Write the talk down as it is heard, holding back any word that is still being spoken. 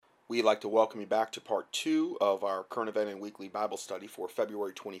We'd like to welcome you back to part 2 of our current event and weekly Bible study for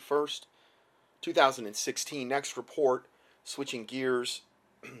February 21st, 2016. Next report, switching gears,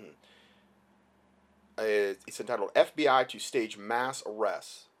 it's entitled FBI to Stage Mass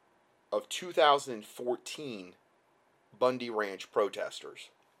Arrests of 2014 Bundy Ranch Protesters.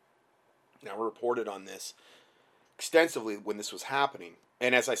 Now, we reported on this extensively when this was happening.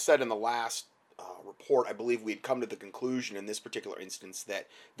 And as I said in the last report, I believe we had come to the conclusion in this particular instance that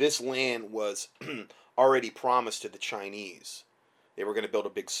this land was already promised to the Chinese. They were going to build a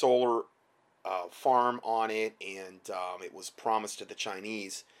big solar farm on it, and it was promised to the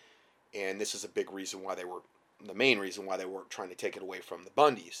Chinese. And this is a big reason why the main reason why they were trying to take it away from the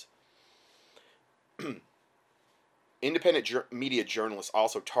Bundys. Independent media journalists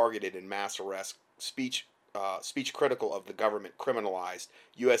also targeted in mass arrest speech critical of the government criminalized.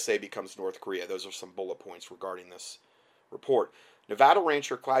 USA becomes North Korea. Those are some bullet points regarding this report. Nevada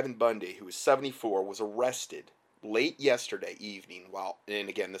rancher Cliven Bundy, who was 74, was arrested late yesterday evening and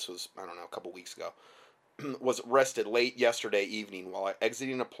again, this was, a couple weeks ago, was arrested late yesterday evening while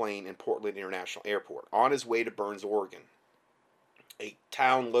exiting a plane in Portland International Airport on his way to Burns, Oregon, a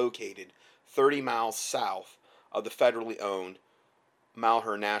town located 30 miles south of the federally owned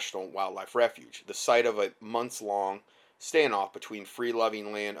Malheur National Wildlife Refuge, the site of a months-long standoff between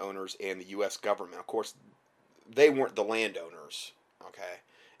free-loving landowners and the U.S. government. Of course, they weren't the landowners, okay?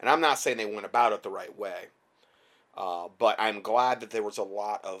 And I'm not saying they went about it the right way, but I'm glad that there was a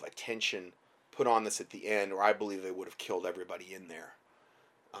lot of attention put on this at the end, or I believe they would have killed everybody in there.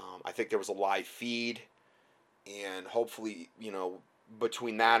 I think there was a live feed, and hopefully,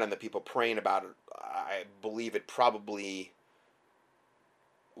 between that and the people praying about it, I believe it probably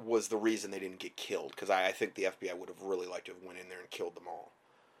was the reason they didn't get killed, because I think the FBI would have really liked to have went in there and killed them all.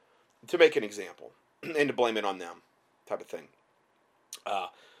 To make an example, and to blame it on them, type of thing.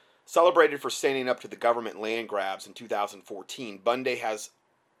 Celebrated for standing up to the government land grabs in 2014, Bundy has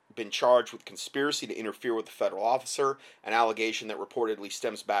been charged with conspiracy to interfere with a federal officer, an allegation that reportedly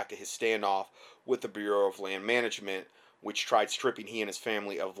stems back to his standoff with the Bureau of Land Management, which tried stripping he and his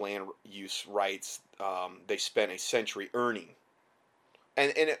family of land use rights they spent a century earning.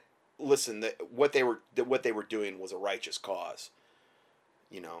 Listen, what they were doing was a righteous cause.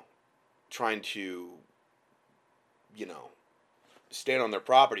 Trying to, stand on their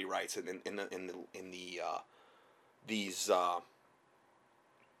property rights in these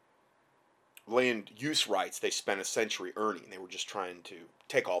land use rights they spent a century earning. They were just trying to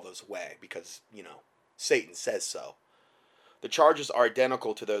take all those away because Satan says so. The charges are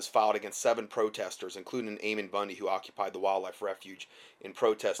identical to those filed against 7 protesters, including Eamon Bundy, who occupied the wildlife refuge in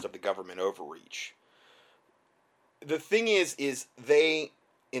protest of the government overreach. The thing is they,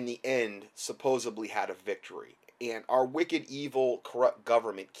 in the end, supposedly had a victory. And our wicked, evil, corrupt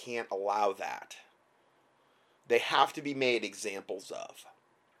government can't allow that. They have to be made examples of.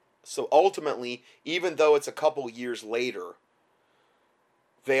 So ultimately, even though it's a couple years later,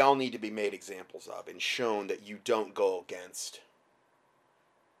 they all need to be made examples of and shown that you don't go against,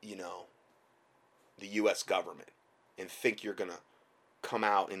 the U.S. government and think you're going to come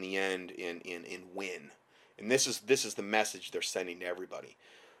out in the end and win. And this is the message they're sending to everybody.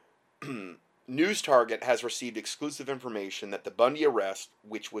 News Target has received exclusive information that the Bundy arrest,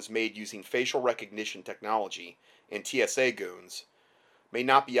 which was made using facial recognition technology and TSA goons, may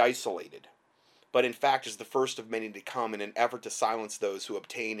not be isolated, but in fact is the first of many to come in an effort to silence those who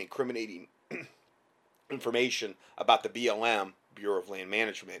obtain incriminating information about the BLM, Bureau of Land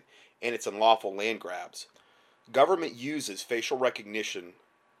Management, and its unlawful land grabs. Government uses facial recognition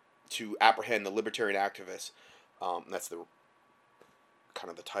to apprehend the libertarian activists. That's the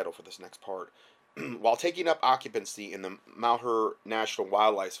title for this next part. While taking up occupancy in the Malheur National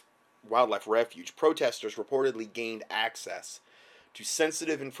Wildlife Refuge, protesters reportedly gained access to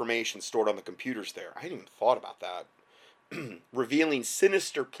sensitive information stored on the computers there. I hadn't even thought about that. Revealing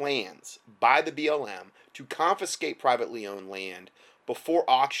sinister plans by the BLM to confiscate privately owned land before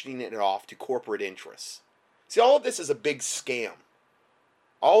auctioning it off to corporate interests. See, all of this is a big scam.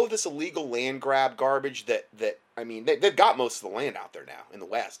 All of this illegal land grab garbage they've got most of the land out there now, in the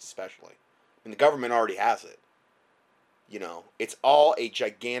West especially. The government already has it. It's all a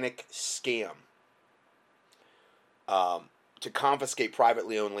gigantic scam. To confiscate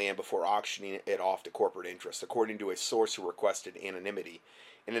privately owned land before auctioning it off to corporate interests, according to a source who requested anonymity.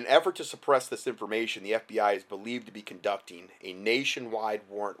 In an effort to suppress this information, the FBI is believed to be conducting a nationwide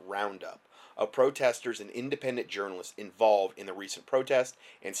warrant roundup of protesters and independent journalists involved in the recent protests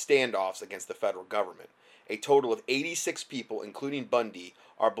and standoffs against the federal government. A total of 86 people, including Bundy,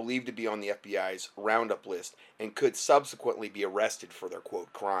 are believed to be on the FBI's roundup list and could subsequently be arrested for their,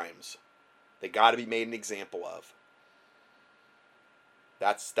 quote, crimes. They got to be made an example of.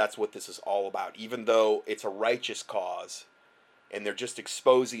 That's what this is all about. Even though it's a righteous cause, and they're just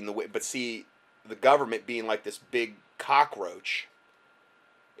exposing the way. But see, the government being like this big cockroach,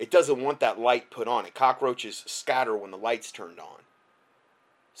 it doesn't want that light put on it. Cockroaches scatter when the light's turned on.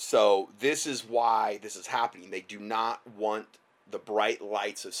 So this is why this is happening. They do not want the bright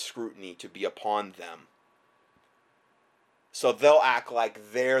lights of scrutiny to be upon them. So they'll act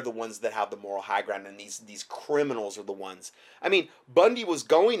like they're the ones that have the moral high ground, and these criminals are the ones. I mean, Bundy was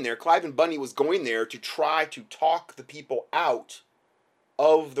going there, Cliven Bundy was going there to try to talk the people out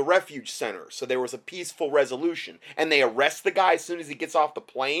of the refuge center. So there was a peaceful resolution. And they arrest the guy as soon as he gets off the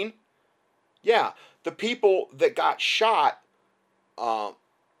plane. Yeah, the people that got shot,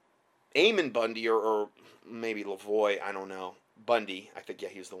 Eamon Bundy, or maybe Lavoy, I don't know. Bundy, I think, yeah,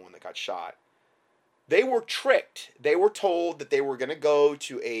 he was the one that got shot. They were tricked. They were told that they were going to go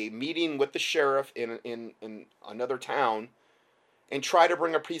to a meeting with the sheriff in another town and try to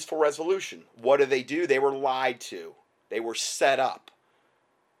bring a peaceful resolution. What do? They were lied to. They were set up.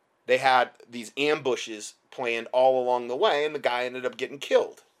 They had these ambushes planned all along the way, and the guy ended up getting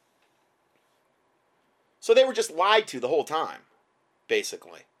killed. So they were just lied to the whole time,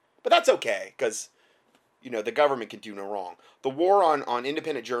 basically. But that's okay, because the government can do no wrong. The war on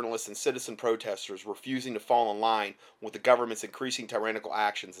independent journalists and citizen protesters refusing to fall in line with the government's increasing tyrannical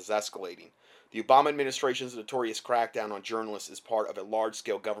actions is escalating. The Obama administration's notorious crackdown on journalists is part of a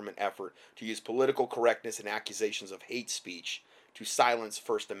large-scale government effort to use political correctness and accusations of hate speech to silence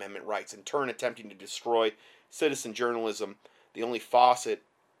First Amendment rights, in turn attempting to destroy citizen journalism, the only facet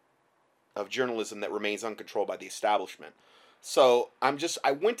of journalism that remains uncontrolled by the establishment. So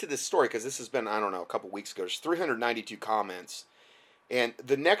I went to this story because this has been, a couple weeks ago. There's 392 comments. And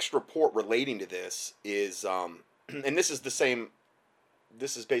the next report relating to this is, and this is the same,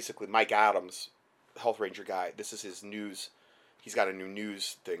 this is basically Mike Adams, Health Ranger guy. This is his news. He's got a new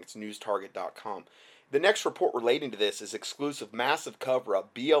news thing. It's newstarget.com. The next report relating to this is exclusive massive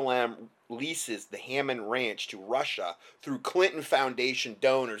cover-up. BLM leases the Hammond Ranch to Russia through Clinton Foundation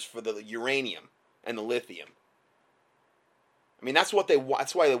donors for the uranium and the lithium. I mean, that's what they want.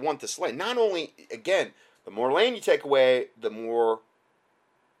 That's why they want this land. Not only, again, the more land you take away, the more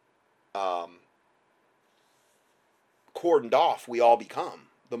cordoned off we all become.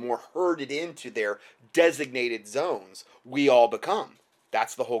 The more herded into their designated zones we all become.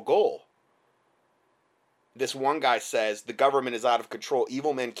 That's the whole goal. This one guy says, the government is out of control.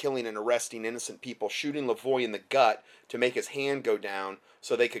 Evil men killing and arresting innocent people, shooting Lavoy in the gut to make his hand go down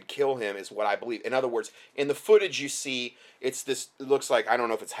so they could kill him is what I believe. In other words, in the footage you see, it looks like, I don't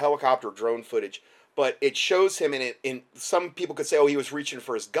know if it's helicopter or drone footage, but it shows him in some people could say, oh, he was reaching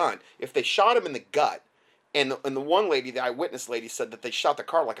for his gun. If they shot him in the gut, and the one lady, the eyewitness lady, said that they shot the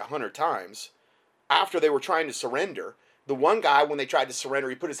car like 100 times after they were trying to surrender. The one guy, when they tried to surrender,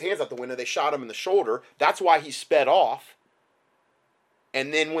 he put his hands out the window, they shot him in the shoulder. That's why he sped off.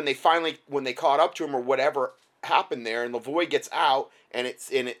 And then when they caught up to him or whatever happened there, and Lavoy gets out, and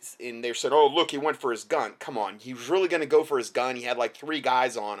they said, oh, look, he went for his gun. Come on, he was really going to go for his gun. He had like 3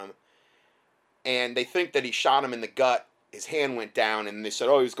 guys on him. And they think that he shot him in the gut. His hand went down, and they said,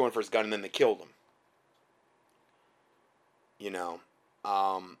 oh, he was going for his gun, and then they killed him.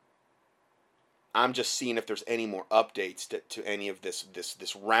 I'm just seeing if there's any more updates to any of this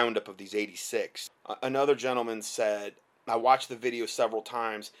roundup of these 86. Another gentleman said, I watched the video several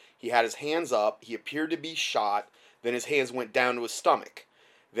times. He had his hands up. He appeared to be shot. Then his hands went down to his stomach.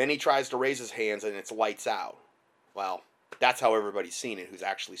 Then he tries to raise his hands, and it's lights out. Well, that's how everybody's seen it who's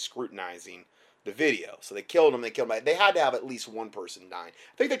actually scrutinizing the video. So they killed him. They had to have at least one person dying.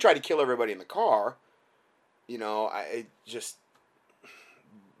 I think they tried to kill everybody in the car.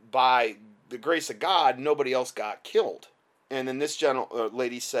 By the grace of God, nobody else got killed. And then this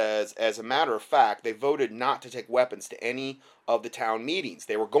lady says, as a matter of fact, they voted not to take weapons to any of the town meetings.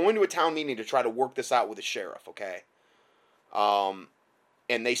 They were going to a town meeting to try to work this out with the sheriff, okay?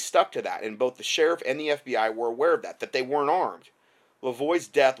 And they stuck to that. And both the sheriff and the FBI were aware of that they weren't armed. Lavoy's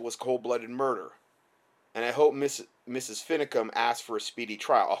death was cold-blooded murder. And I hope Mrs. Finicum asked for a speedy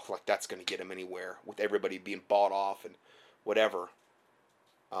trial. Oh, like that's going to get him anywhere with everybody being bought off and whatever.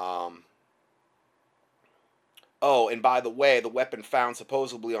 Oh, and by the way, the weapon found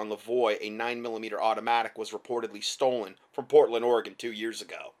supposedly on Lavoy, a 9mm automatic, was reportedly stolen from Portland, Oregon 2 years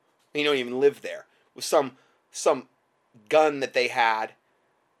ago. He don't even live there. It was some gun that they had,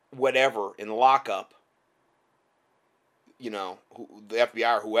 whatever, in lockup, the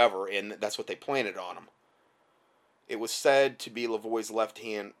FBI or whoever, and that's what they planted on him. It was said to be Lavoie's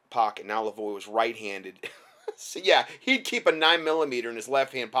left-hand pocket. Now Lavoie was right-handed. So yeah, he'd keep a 9mm in his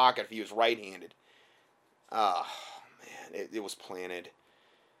left-hand pocket if he was right-handed. Oh, man, it was planted.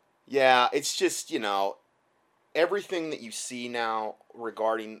 Yeah, it's just, everything that you see now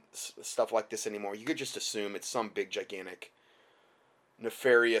regarding stuff like this anymore, you could just assume it's some big, gigantic,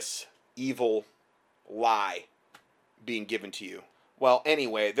 nefarious, evil lie being given to you. Well,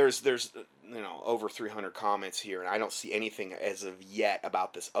 anyway, there's over 300 comments here, and I don't see anything as of yet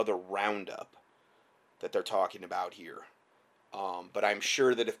about this other roundup that they're talking about here. But I'm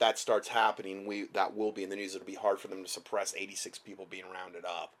sure that if that starts happening, that will be in the news. It'll be hard for them to suppress 86 people being rounded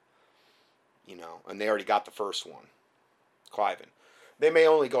up. And they already got the first one, Cliven. They may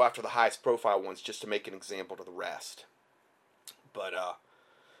only go after the highest profile ones just to make an example to the rest. But,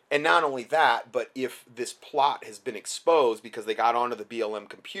 and not only that, but if this plot has been exposed because they got onto the BLM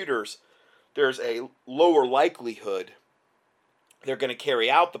computers, there's a lower likelihood they're going to carry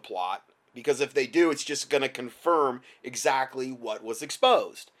out the plot, because if they do, it's just going to confirm exactly what was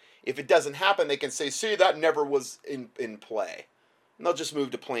exposed. If it doesn't happen, they can say, see, that never was in play. And they'll just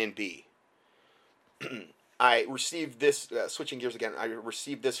move to plan B. I received this, switching gears again, I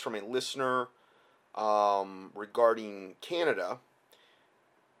received this from a listener regarding Canada.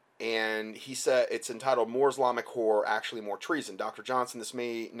 And he said it's entitled More Islamic Horror, Actually More Treason. Dr. Johnson, this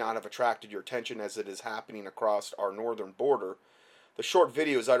may not have attracted your attention as it is happening across our northern border. The short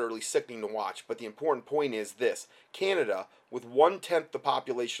video is utterly sickening to watch, but the important point is this. Canada, with 1/10 the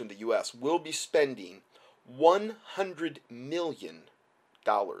population of the U.S., will be spending $100 million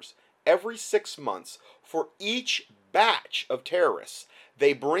every 6 months for each batch of terrorists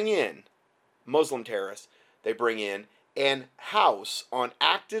they bring in, Muslim terrorists, they bring in and house on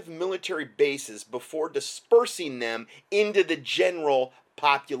active military bases before dispersing them into the general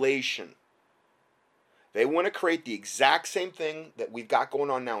population. They want to create the exact same thing that we've got going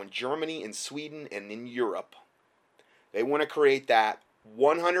on now in Germany, in Sweden, and in Europe. They want to create that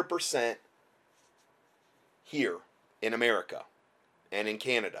 100% here in America and in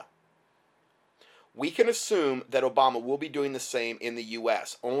Canada. We can assume that Obama will be doing the same in the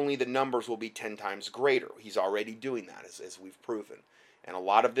U.S., only the numbers will be 10 times greater. He's already doing that, as we've proven. And a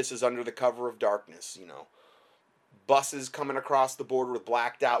lot of this is under the cover of darkness, Buses coming across the border with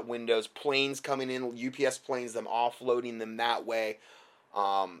blacked out windows, planes coming in, UPS planes, them offloading them that way.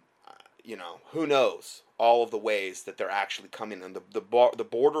 Who knows all of the ways that they're actually coming in. The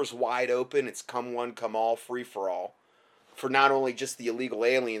border's wide open. It's come one, come all, free for all. For not only just the illegal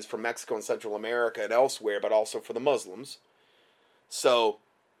aliens from Mexico and Central America and elsewhere, but also for the Muslims. So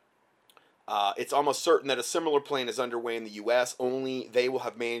it's almost certain that a similar plan is underway in the U.S., only they will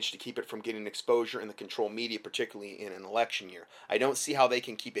have managed to keep it from getting exposure in the control media, particularly in an election year. I don't see how they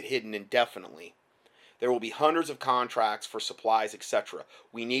can keep it hidden indefinitely. There will be hundreds of contracts for supplies, etc.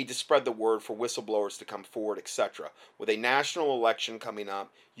 We need to spread the word for whistleblowers to come forward, etc. With a national election coming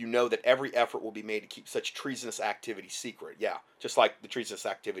up, you know that every effort will be made to keep such treasonous activity secret. Yeah, just like the treasonous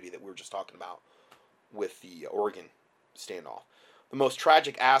activity that we were just talking about with the Oregon standoff. The most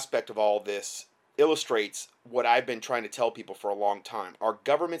tragic aspect of all this illustrates what I've been trying to tell people for a long time. Our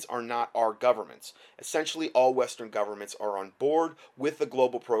governments are not our governments. Essentially, all Western governments are on board with the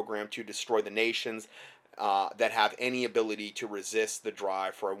global program to destroy the nations that have any ability to resist the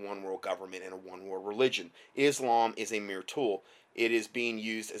drive for a one-world government and a one-world religion. Islam is a mere tool. It is being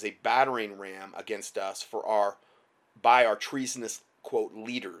used as a battering ram against us by our treasonous, quote,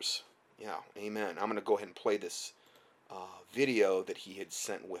 leaders. Yeah, amen. I'm going to go ahead and play this video that he had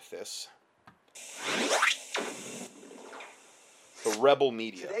sent with this. The rebel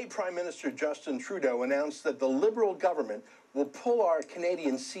media. Today, Prime Minister Justin Trudeau announced that the Liberal government will pull our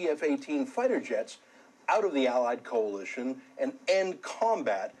Canadian CF-18 fighter jets out of the Allied coalition and end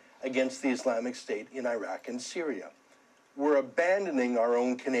combat against the Islamic State in Iraq and Syria. We're abandoning our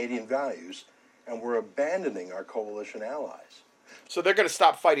own Canadian values, and we're abandoning our coalition allies. So they're going to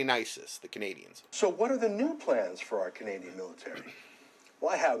stop fighting ISIS, the Canadians. So what are the new plans for our Canadian military?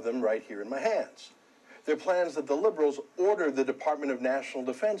 Well, I have them right here in my hands. They're plans that the Liberals ordered the Department of National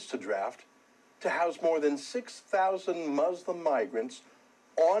Defense to draft to house more than 6,000 Muslim migrants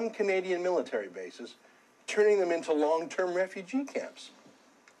on Canadian military bases, turning them into long-term refugee camps.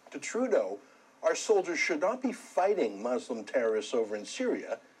 To Trudeau, our soldiers should not be fighting Muslim terrorists over in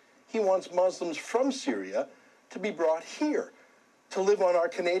Syria. He wants Muslims from Syria to be brought here to live on our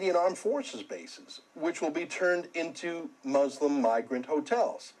Canadian Armed Forces bases, which will be turned into Muslim migrant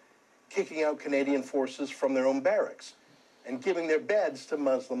hotels, kicking out Canadian forces from their own barracks and giving their beds to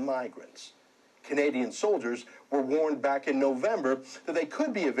Muslim migrants. Canadian soldiers were warned back in November that they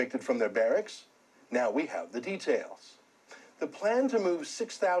could be evicted from their barracks Now we have the details. The plan to move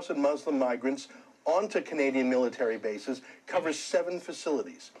 6,000 Muslim migrants onto Canadian military bases covers 7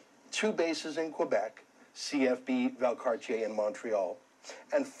 facilities, 2 bases in Quebec, CFB Valcartier in Montreal,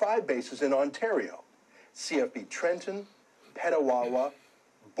 and 5 bases in Ontario, CFB Trenton, Petawawa,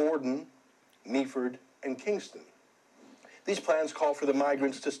 Borden, Meaford, and Kingston. These plans call for the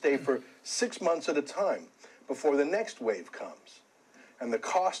migrants to stay for 6 months at a time before the next wave comes. And the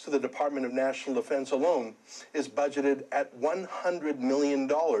cost to the Department of National Defense alone is budgeted at $100 million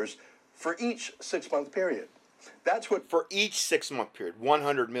for each 6-month period. That's what... For each 6-month period,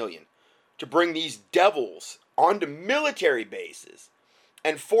 $100 million. To bring these devils onto military bases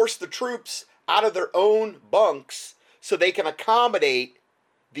and force the troops out of their own bunks so they can accommodate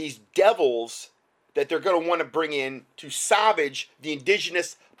these devils that they're going to want to bring in to savage the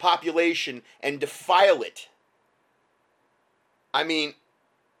indigenous population and defile it. I mean,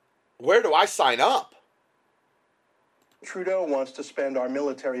 where do I sign up? Trudeau wants to spend our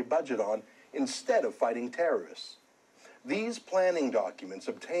military budget on instead of fighting terrorists. These planning documents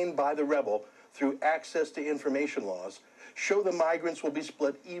obtained by the rebel through access to information laws show the migrants will be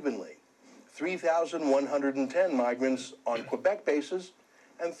split evenly. 3,110 migrants on Quebec bases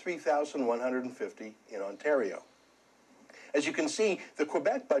and 3,150 in Ontario. As you can see, the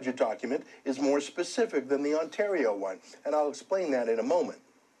Quebec budget document is more specific than the Ontario one, and I'll explain that in a moment.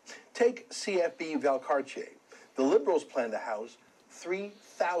 Take CFB Valcartier. The Liberals plan to house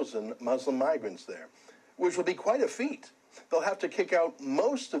 3,000 Muslim migrants there, which will be quite a feat. They'll have to kick out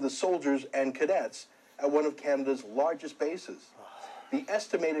most of the soldiers and cadets at one of Canada's largest bases. The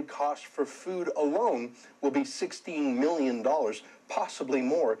estimated cost for food alone will be $16 million, possibly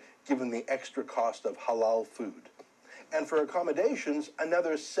more, given the extra cost of halal food. And for accommodations,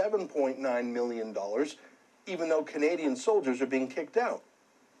 another $7.9 million, even though Canadian soldiers are being kicked out.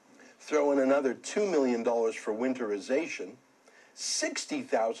 Throw in another $2 million for winterization,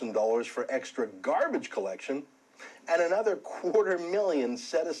 $60,000 for extra garbage collection, and another $250,000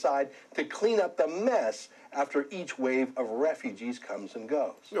 set aside to clean up the mess after each wave of refugees comes and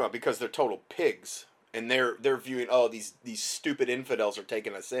goes. You know, because they're total pigs. And they're viewing, oh, these stupid infidels are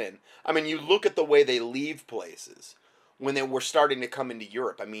taking us in. I mean, you look at the way they leave places when they were starting to come into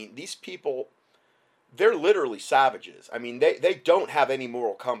Europe. I mean, these people, they're literally savages. I mean, they don't have any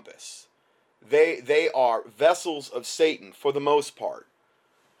moral compass. They are vessels of Satan for the most part.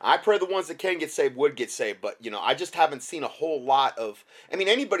 I pray the ones that can get saved would get saved, but, you know, I just haven't seen a whole lot of... I mean,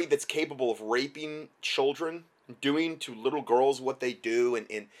 anybody that's capable of raping children, doing to little girls what they do,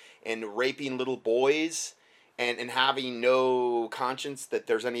 and raping little boys, and having no conscience that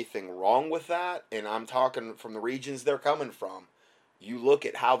there's anything wrong with that, and I'm talking from the regions they're coming from, you look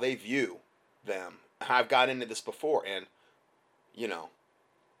at how they view them. I've got into this before, and, you know,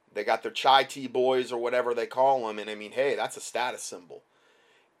 they got their chai tea boys or whatever they call them, and I mean, hey, that's a status symbol.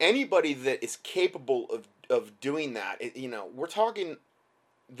 Anybody that is capable of doing that, you know, we're talking,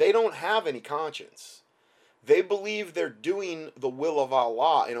 they don't have any conscience. They believe they're doing the will of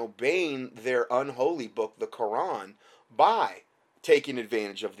Allah and obeying their unholy book, the Quran, by taking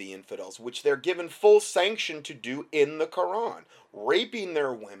advantage of the infidels, which they're given full sanction to do in the Quran. Raping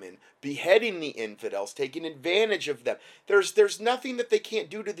their women, beheading the infidels, taking advantage of them. There's nothing that they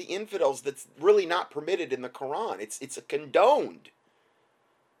can't do to the infidels that's really not permitted in the Quran. It's condoned.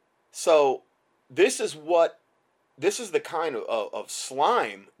 So this is the kind of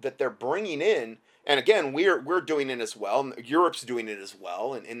slime that they're bringing in. And again, we're doing it as well. Europe's doing it as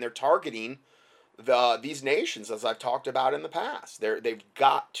well, and they're targeting these nations, as I've talked about in the past. They've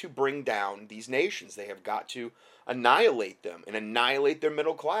got to bring down these nations. They have got to annihilate them and annihilate their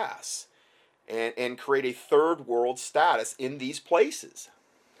middle class, and create a third world status in these places.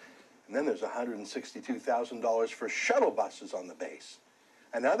 And then there's $162,000 for shuttle buses on the base.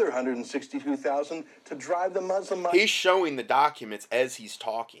 Another $162,000 to drive the Muslim... He's showing the documents as he's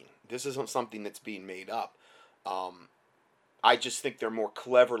talking. This isn't something that's being made up. I just think they're more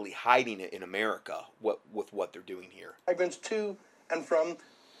cleverly hiding it in America with what they're doing here. Migrants to and from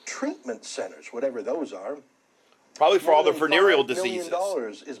treatment centers, whatever those are. Probably for all the venereal diseases. $1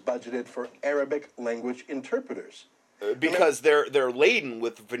 million is budgeted for Arabic language interpreters. Because they're laden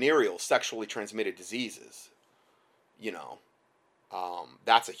with venereal, sexually transmitted diseases. You know.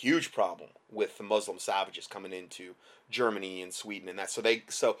 That's a huge problem with the Muslim savages coming into Germany and Sweden and that.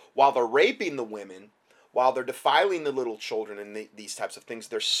 So while they're raping the women, while they're defiling the little children and these types of things,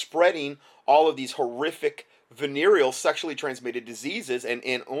 they're spreading all of these horrific venereal sexually transmitted diseases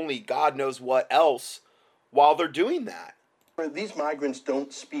and only God knows what else while they're doing that. These migrants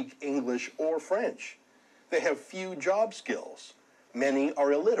don't speak English or French. They have few job skills. Many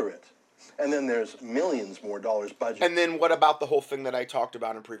are illiterate. And then there's millions more dollars budgeted. And then what about the whole thing that I talked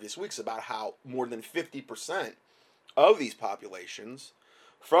about in previous weeks about how more than 50% of these populations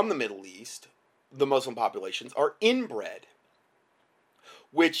from the Middle East, the Muslim populations, are inbred,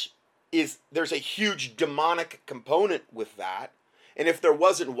 which is, there's a huge demonic component with that. And if there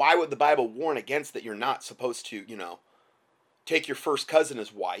wasn't, why would the Bible warn against that? You're not supposed to, take your first cousin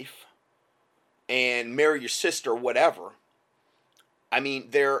as wife and marry your sister, whatever. I mean,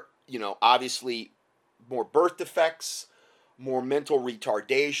 they're, obviously more birth defects, more mental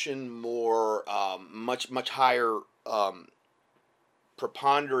retardation, more, much higher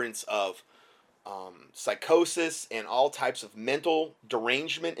preponderance of psychosis and all types of mental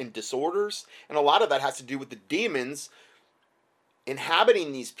derangement and disorders. And a lot of that has to do with the demons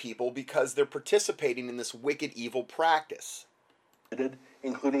inhabiting these people because they're participating in this wicked, evil practice.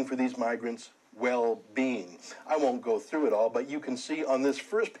 Including for these migrants' well-being. I won't go through it all, but you can see on this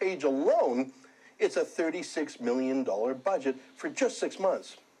first page alone, it's a $36 million budget for just 6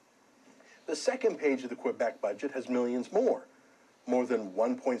 months. The second page of the Quebec budget has millions more than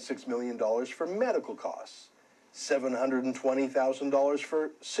 $1.6 million for medical costs, $720,000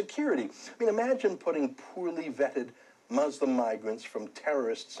 for security. I mean, imagine putting poorly vetted Muslim migrants from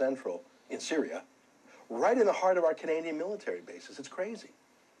terrorist central in Syria right in the heart of our Canadian military bases. It's crazy.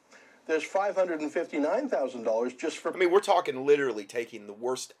 There's $559,000 just for... I mean, we're talking literally taking the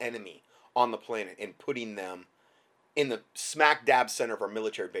worst enemy on the planet and putting them in the smack dab center of our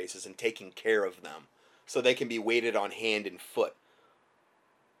military bases and taking care of them so they can be waited on hand and foot.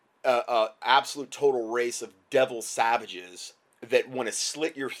 Absolute total race of devil savages that want to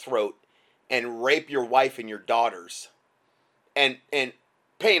slit your throat and rape your wife and your daughters and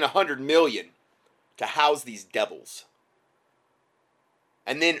paying $100 million to house these devils.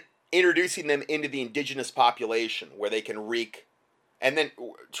 And then introducing them into the indigenous population where they can wreak. And then,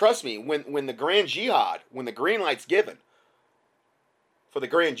 trust me, when the Grand Jihad, when the green light's given for the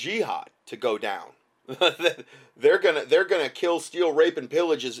Grand Jihad to go down, they're gonna kill, steal, rape, and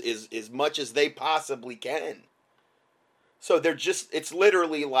pillage as much as they possibly can. So it's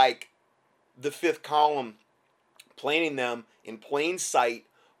literally like the fifth column planting them in plain sight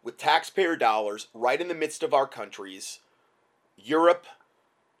with taxpayer dollars right in the midst of our countries, Europe,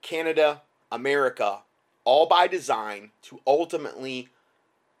 Canada, America, all by design to ultimately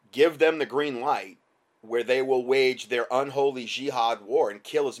give them the green light where they will wage their unholy jihad war and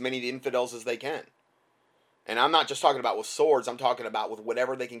kill as many of the infidels as they can. And I'm not just talking about with swords, I'm talking about with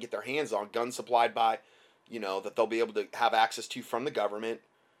whatever they can get their hands on, guns supplied by, that they'll be able to have access to from the government.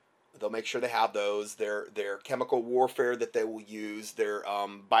 They'll make sure they have those, their chemical warfare that they will use, their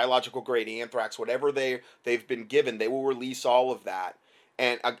biological grade anthrax, whatever they've been given, they will release all of that.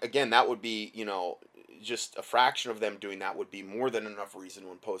 And again, that would be, just a fraction of them doing that would be more than enough reason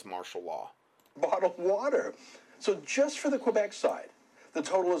to impose martial law. Bottled water. So just for the Quebec side, the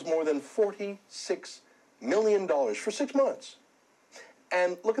total is more than $46 million for 6 months.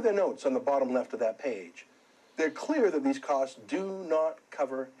 And look at their notes on the bottom left of that page. They're clear that these costs do not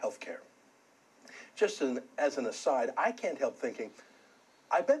cover health care. Just as an aside, I can't help thinking,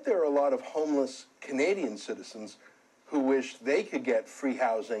 I bet there are a lot of homeless Canadian citizens who wish they could get free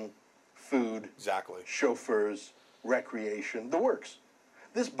housing, food, exactly, chauffeurs, recreation, the works.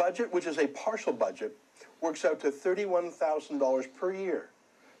 This budget, which is a partial budget, works out to $31,000 per year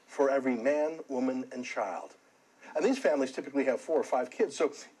for every man, woman, and child. And these families typically have 4 or 5 kids,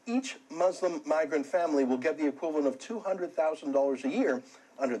 so each Muslim migrant family will get the equivalent of $200,000 a year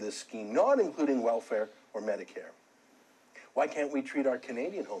under this scheme, not including welfare or Medicare. Why can't we treat our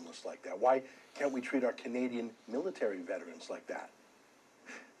Canadian homeless like that? Why can't we treat our Canadian military veterans like that?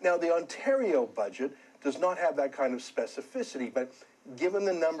 Now, the Ontario budget does not have that kind of specificity, but given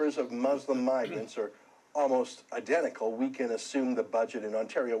the numbers of Muslim migrants are almost identical, we can assume the budget in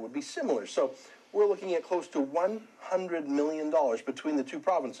Ontario would be similar. So we're looking at close to $100 million between the two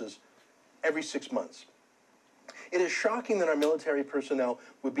provinces every 6 months. It is shocking that our military personnel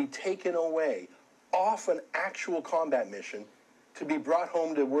would be taken away off an actual combat mission to be brought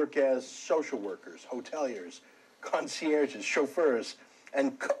home to work as social workers, hoteliers, concierges, chauffeurs,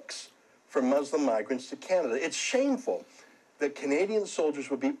 and cooks for Muslim migrants to Canada. It's shameful that Canadian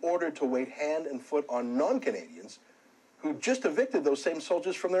soldiers would be ordered to wait hand and foot on non-Canadians who just evicted those same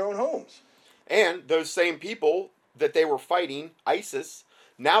soldiers from their own homes. And those same people that they were fighting, ISIS,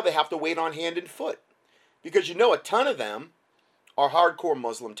 now they have to wait on hand and foot. Because a ton of them are hardcore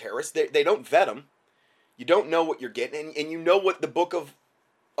Muslim terrorists. They don't vet them. You don't know what you're getting. And you know what the book of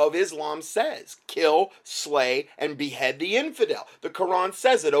Islam says. Kill, slay, and behead the infidel. The Quran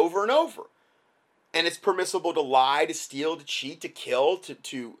says it over and over. And it's permissible to lie, to steal, to cheat, to kill,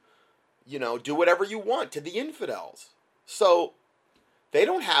 to do whatever you want to the infidels. So they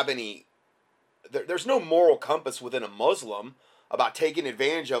don't have any, there's no moral compass within a Muslim about taking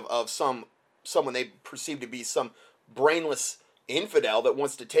advantage of someone they perceive to be some brainless infidel that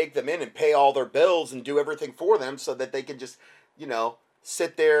wants to take them in and pay all their bills and do everything for them so that they can just,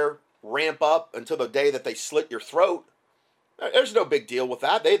 sit there, ramp up until the day that they slit your throat. There's no big deal with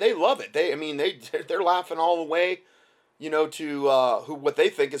that. They love it. They're laughing all the way, to what they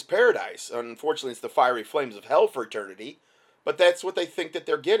think is paradise. Unfortunately, it's the fiery flames of hell for eternity, but that's what they think that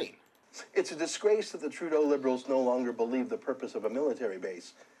they're getting. It's a disgrace that the Trudeau Liberals no longer believe the purpose of a military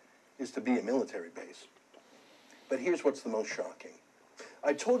base is to be a military base. But here's what's the most shocking.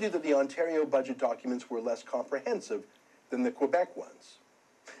 I told you that the Ontario budget documents were less comprehensive than the Quebec ones.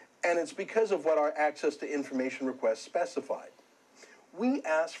 And it's because of what our access to information requests specified. We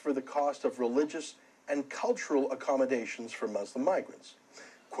asked for the cost of religious and cultural accommodations for Muslim migrants.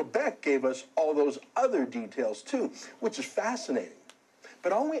 Quebec gave us all those other details too, which is fascinating.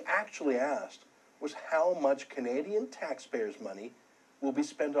 But all we actually asked was how much Canadian taxpayers' money will be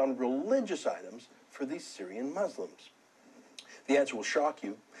spent on religious items for these Syrian Muslims. The answer will shock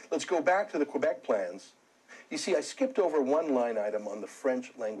you. Let's go back to the Quebec plans. You see, I skipped over one line item on the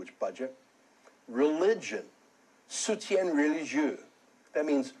French language budget. Religion. Soutien religieux. That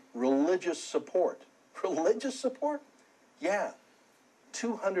means religious support. Religious support? Yeah.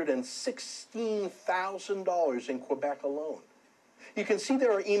 $216,000 in Quebec alone. You can see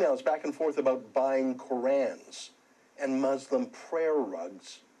there are emails back and forth about buying Korans and Muslim prayer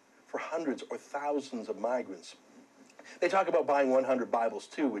rugs for hundreds or thousands of migrants. They talk about buying 100 Bibles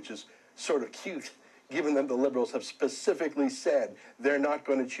too, which is sort of cute, given that the Liberals have specifically said they're not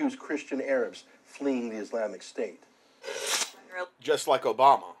going to choose Christian Arabs fleeing the Islamic State. Just like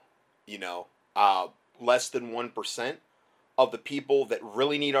Obama, less than 1% of the people that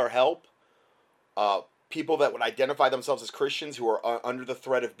really need our help, people that would identify themselves as Christians who are under the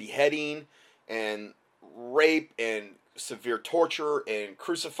threat of beheading and rape and severe torture and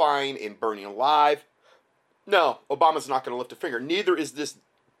crucifying and burning alive. No, Obama's not going to lift a finger. Neither is this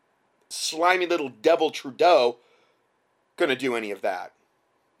slimy little devil Trudeau going to do any of that.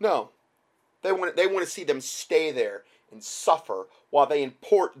 No. They want to see them stay there and suffer while they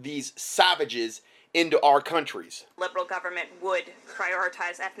import these savages into our countries. Liberal government would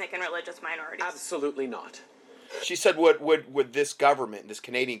prioritize ethnic and religious minorities. Absolutely not. She said, would this government, this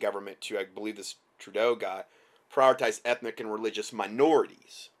Canadian government, to I believe this Trudeau guy, prioritize ethnic and religious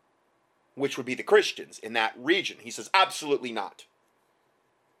minorities, which would be the Christians in that region? He says, absolutely not.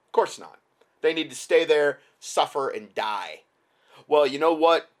 Of course not. They need to stay there, suffer, and die. Well, you know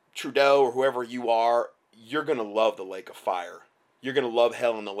what, Trudeau or whoever you are, you're going to love the lake of fire. You're going to love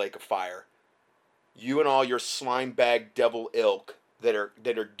hell in the lake of fire. You and all your slime bag devil ilk that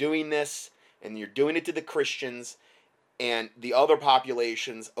are doing this, and you're doing it to the Christians and the other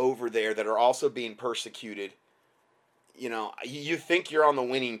populations over there that are also being persecuted. You think you're on the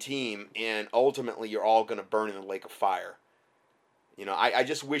winning team, and ultimately you're all going to burn in the lake of fire. I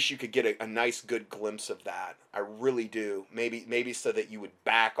just wish you could get a nice, good glimpse of that. I really do. Maybe so that you would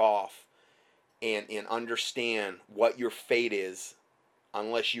back off and understand what your fate is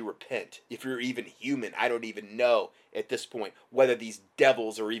unless you repent. If you're even human, I don't even know at this point whether these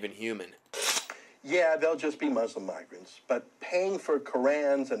devils are even human. Yeah, they'll just be Muslim migrants. But paying for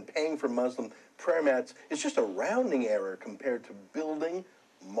Korans and paying for Muslim prayer mats is just a rounding error compared to building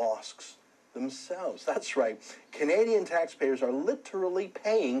mosques themselves. That's right. Canadian taxpayers are literally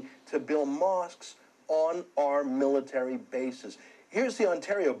paying to build mosques on our military bases. Here's the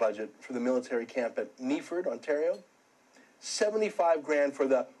Ontario budget for the military camp at Meaford, Ontario. $75,000 for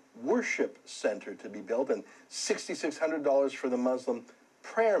the worship center to be built and $6,600 for the Muslim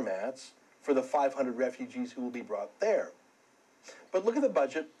prayer mats for the 500 refugees who will be brought there. But look at the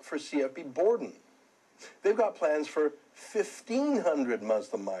budget for CFB Borden. They've got plans for 1,500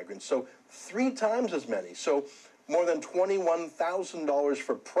 Muslim migrants, so 3 times as many. So more than $21,000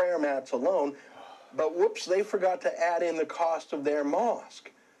 for prayer mats alone. But whoops, they forgot to add in the cost of their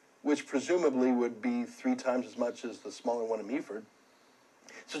mosque, which presumably would be 3 times as much as the smaller one in Meaford.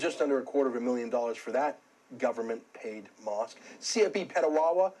 So just under $250,000 for that government-paid mosque. CFB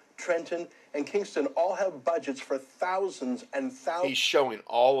Petawawa, Trenton, and Kingston all have budgets for thousands and thousands. He's showing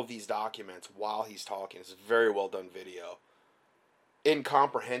all of these documents while he's talking. It's a very well done video.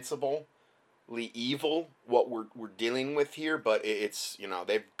 Incomprehensibly evil what we're dealing with here, but it's,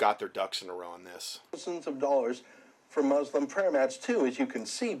 they've got their ducks in a row on this. Thousands of dollars for Muslim prayer mats too, as you can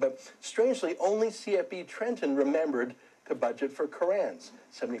see, but strangely only CFB Trenton remembered to budget for Korans,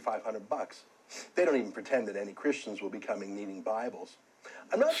 $7,500. They don't even pretend that any Christians will be coming needing Bibles.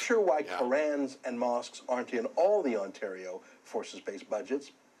 I'm not sure why Yeah. Korans and mosques aren't in all the Ontario forces-based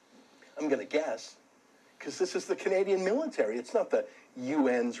budgets. I'm going to guess, because this is the Canadian military. It's not the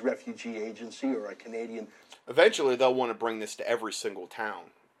UN's refugee agency or a Canadian. Eventually, they'll want to bring this to every single town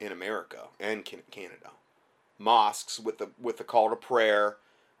in America and Canada. Mosques with the call to prayer,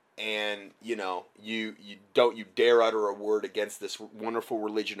 and you don't dare utter a word against this wonderful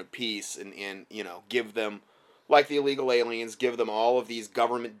religion of peace, and give them, like the illegal aliens, give them all of these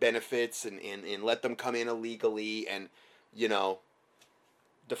government benefits, and let them come in illegally, and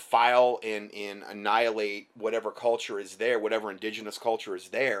defile and annihilate whatever culture is there, whatever indigenous culture is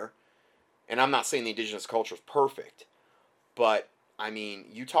there. And I'm not saying the indigenous culture is perfect, but I mean,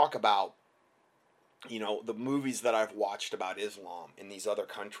 you talk about, the movies that I've watched about Islam in these other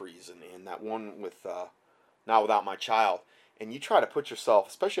countries, and that one with Not Without My Child, and you try to put yourself,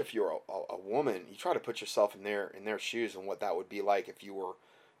 especially if you're a woman, you try to put yourself in their shoes and what that would be like if you were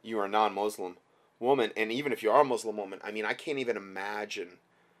a non-Muslim woman, and even if you are a Muslim woman, I mean, I can't even imagine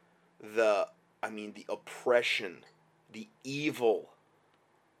the oppression, the evil,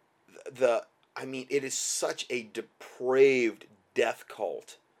 it is such a depraved death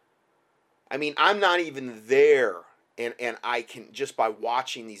cult. I mean, I'm not even there, and I can, just by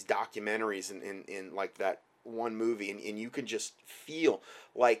watching these documentaries in like that one movie, and you can just feel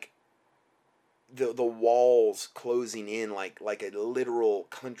like the walls closing in, like a literal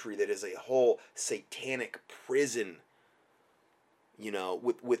country that is a whole satanic prison,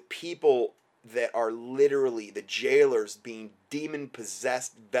 with people that are literally the jailers being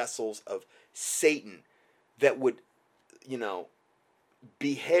demon-possessed vessels of Satan that would,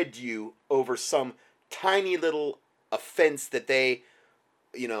 behead you over some tiny little offense that they,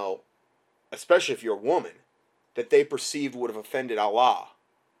 especially if you're a woman, that they perceived would have offended Allah.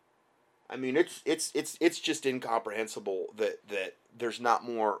 I mean, it's just incomprehensible that there's not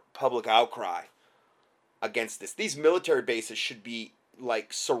more public outcry against this. These military bases should be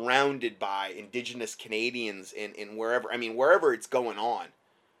like surrounded by indigenous Canadians in wherever it's going on.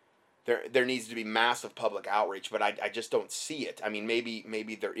 There needs to be massive public outreach, but I just don't see it. I mean,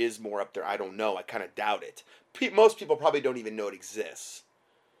 maybe there is more up there. I don't know. I kind of doubt it. Most people probably don't even know it exists,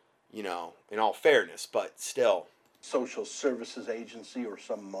 in all fairness, but still. Social services agency or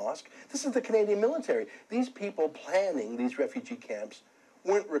some mosque. This is the Canadian military. These people planning these refugee camps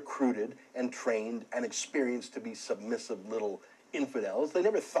weren't recruited and trained and experienced to be submissive little infidels. They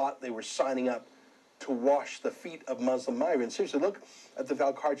never thought they were signing up to wash the feet of Muslim migrants. Seriously, look at the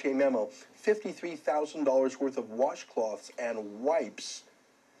Valcartier memo. $53,000 worth of washcloths and wipes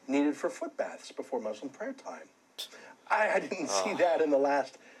needed for foot baths before Muslim prayer time. I didn't see that in the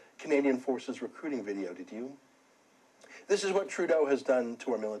last Canadian Forces recruiting video, did you? This is what Trudeau has done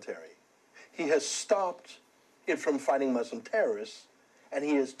to our military. He has stopped it from fighting Muslim terrorists, and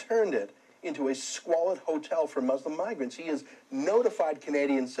he has turned it into a squalid hotel for Muslim migrants. He has notified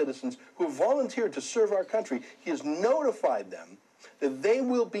Canadian citizens who have volunteered to serve our country, he has notified them that they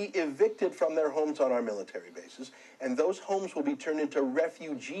will be evicted from their homes on our military bases, and those homes will be turned into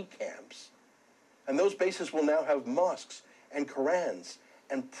refugee camps. And those bases will now have mosques and Korans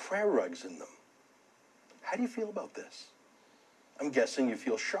and prayer rugs in them. How do you feel about this? I'm guessing you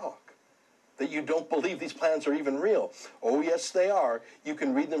feel shock, that you don't believe these plans are even real. Oh, yes, they are. You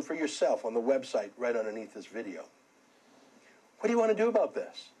can read them for yourself on the website right underneath this video. What do you want to do about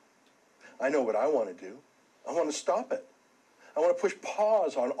this? I know what I want to do. I want to stop it. I want to push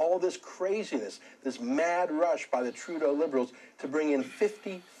pause on all this craziness, this mad rush by the Trudeau Liberals to bring in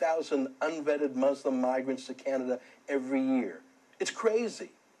 50,000 unvetted Muslim migrants to Canada every year. It's crazy.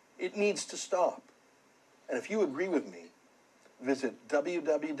 It needs to stop. And if you agree with me, visit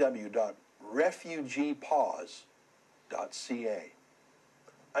www.refugeepause.ca.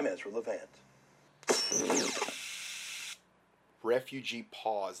 I'm Ezra Levant.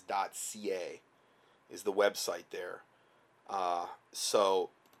 Refugeepause.ca is the website there.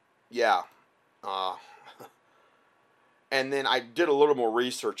 And then I did a little more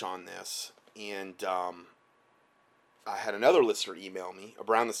research on this, and I had another listener email me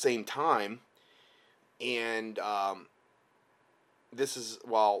around the same time, and this is,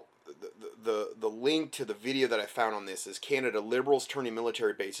 the link to the video that I found on this is Canada Liberals turning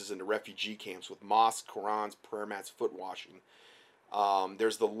military bases into refugee camps with mosques, Qurans, prayer mats, foot washing.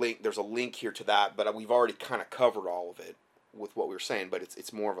 There's a link here to that, but we've already kind of covered all of it with what we were saying, but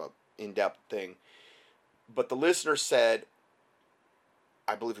it's more of a in-depth thing. But the listener said,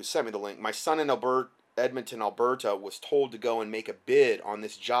 I believe who sent me the link, my son in Edmonton, Alberta, was told to go and make a bid on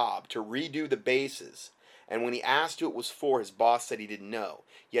this job to redo the bases. And when he asked who it was for, his boss said he didn't know.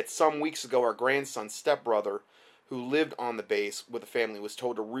 Yet some weeks ago, our grandson's stepbrother, who lived on the base with a family was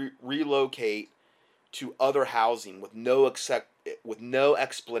told to relocate to other housing with no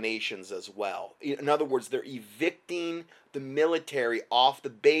explanations as well. In other words, they're evicting the military off the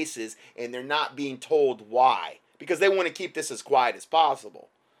bases, and they're not being told why, because they want to keep this as quiet as possible.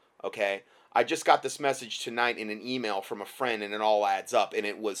 Okay? I just got this message tonight in an email from a friend, and it all adds up, and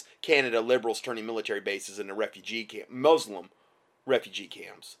it was Canada Liberals turning military bases into Muslim refugee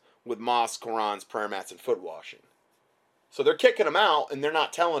camps with mosques, Qurans, prayer mats, and foot washing. So they're kicking them out, and they're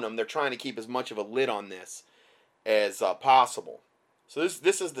not telling them. They're trying to keep as much of a lid on this as possible. So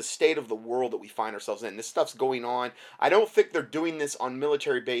this is the state of the world that we find ourselves in. This stuff's going on. I don't think they're doing this on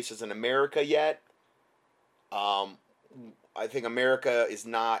military bases in America yet. I think America is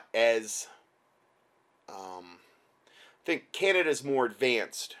not as... I think Canada's more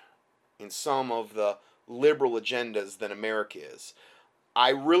advanced in some of the liberal agendas than America is. I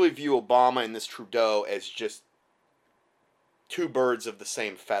really view Obama and this Trudeau as just two birds of the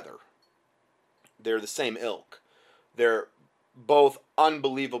same feather. They're the same ilk. They're both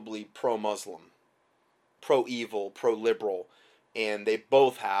unbelievably pro-Muslim, pro-evil, pro-liberal, and they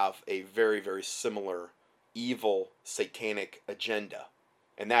both have a very, very similar evil, satanic agenda,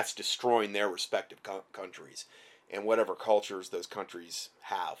 and that's destroying their respective countries and whatever cultures those countries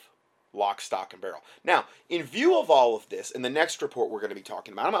have. Lock, stock, and barrel. Now, in view of all of this, in the next report we're going to be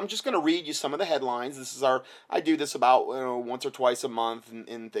talking about, I'm just going to read you some of the headlines. This is I do this about once or twice a month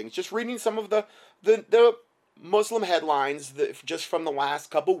and things. Just reading some of the Muslim headlines just from the last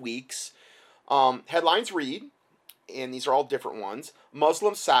couple weeks. Headlines read, and these are all different ones.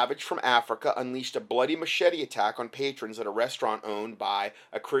 Muslim savage from Africa unleashed a bloody machete attack on patrons at a restaurant owned by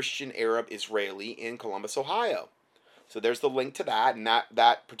a Christian Arab Israeli in Columbus, Ohio. So there's the link to that, and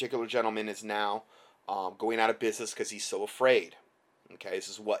that particular gentleman is now going out of business because he's so afraid. Okay, this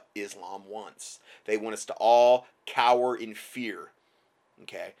is what Islam wants. They want us to all cower in fear.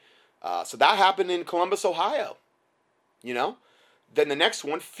 Okay, so that happened in Columbus, Ohio. You know? Then the next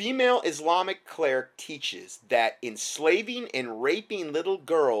one, female Islamic cleric teaches that enslaving and raping little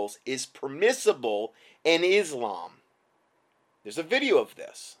girls is permissible in Islam. There's a video of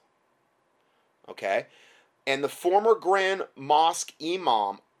this. Okay? And the former Grand Mosque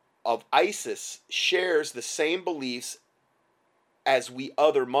Imam of ISIS shares the same beliefs as we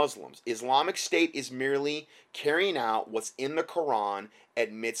other Muslims. Islamic State is merely carrying out what's in the Quran,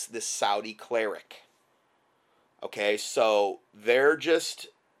 admits the Saudi cleric. Okay, so they're just,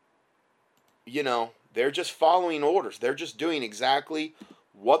 they're just following orders. They're just doing exactly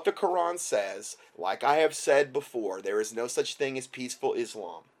what the Quran says. Like I have said before, there is no such thing as peaceful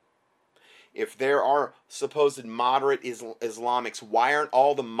Islam. If there are supposed moderate Islamics, why aren't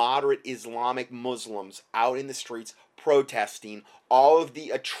all the moderate Islamic Muslims out in the streets protesting all of the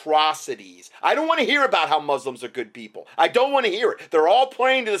atrocities? I don't want to hear about how Muslims are good people. I don't want to hear it. They're all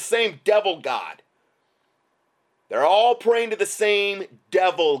praying to the same devil god. They're all praying to the same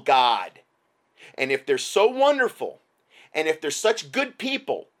devil god. And if they're so wonderful, and if they're such good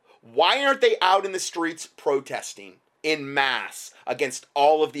people, why aren't they out in the streets protesting in mass against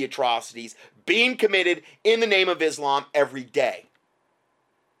all of the atrocities being committed in the name of Islam every day?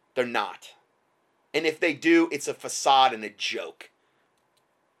 They're not. And if they do, it's a facade and a joke.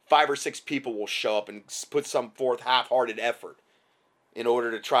 5 or 6 people will show up and put some forth half-hearted effort in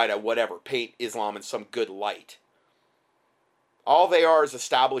order to try to, paint Islam in some good light. All they are is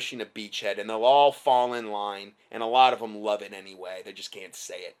establishing a beachhead, and they'll all fall in line, and a lot of them love it anyway. They just can't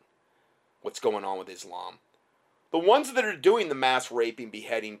say it. What's going on with Islam? The ones that are doing the mass raping,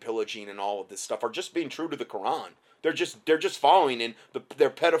 beheading, pillaging, and all of this stuff are just being true to the Quran. They're just following in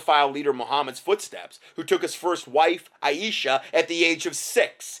their pedophile leader Muhammad's footsteps, who took his first wife, Aisha, at the age of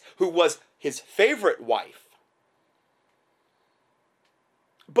 6, who was his favorite wife.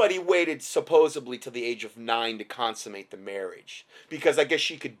 But he waited supposedly till the age of 9 to consummate the marriage, because I guess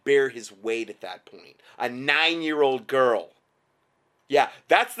she could bear his weight at that point. A 9-year-old girl. Yeah,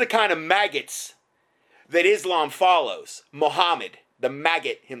 that's the kind of maggots that Islam follows. Muhammad, the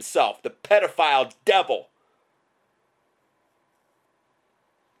maggot himself, the pedophile devil.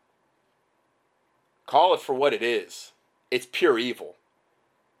 Call it for what it is. It's pure evil.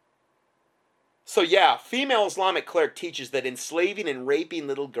 So yeah, female Islamic cleric teaches that enslaving and raping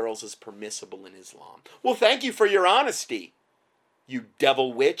little girls is permissible in Islam. Well, thank you for your honesty, you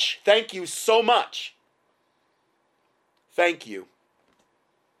devil witch. Thank you so much. Thank you.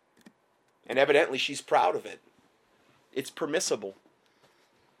 And evidently she's proud of it. It's permissible.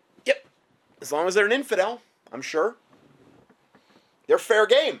 Yep. As long as they're an infidel, I'm sure. They're fair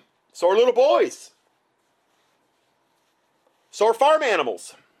game. So are little boys. So are farm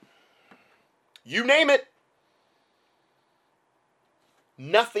animals. You name it.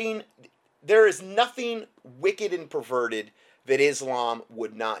 There is nothing wicked and perverted that Islam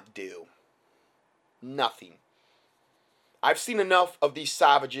would not do. Nothing. I've seen enough of these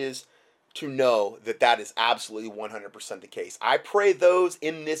savages to know that that is absolutely 100% the case. I pray those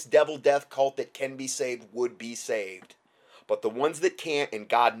in this devil death cult that can be saved would be saved. But the ones that can't, and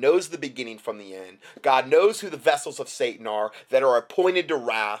God knows the beginning from the end, God knows who the vessels of Satan are that are appointed to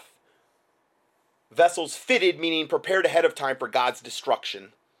wrath, vessels fitted, meaning prepared ahead of time for God's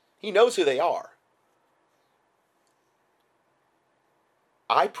destruction. He knows who they are.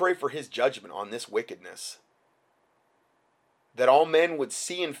 I pray for his judgment on this wickedness. That all men would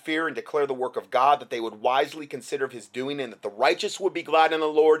see and fear and declare the work of God, that they would wisely consider of his doing, and that the righteous would be glad in the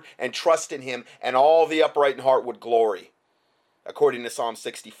Lord and trust in him, and all the upright in heart would glory, according to Psalm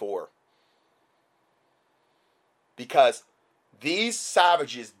 64. Because these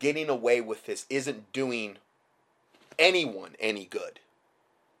savages getting away with this isn't doing anyone any good.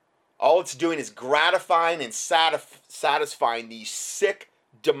 All it's doing is gratifying and satisfying these sick,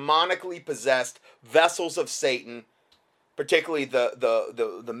 demonically possessed vessels of Satan, particularly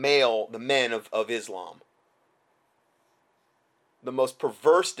the men of Islam. The most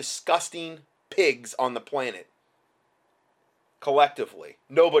perverse, disgusting pigs on the planet. Collectively.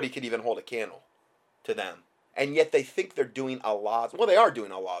 Nobody could even hold a candle to them. And yet they think they're doing Allah's... Well, they are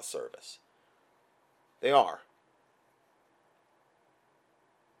doing Allah's service. They are.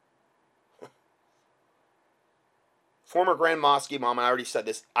 Former Grand Mosque Imam, I already said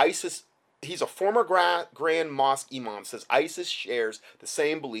this, ISIS... He's a former Grand Mosque Imam, says ISIS shares the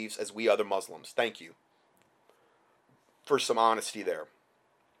same beliefs as we other Muslims. Thank you for some honesty there.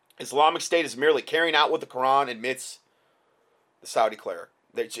 Islamic State is merely carrying out what the Quran admits the Saudi cleric.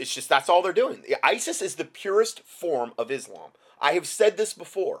 It's just, that's all they're doing. ISIS is the purest form of Islam. I have said this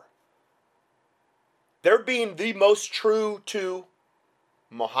before. They're being the most true to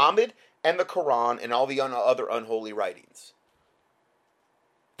Muhammad and the Quran and all the other unholy writings.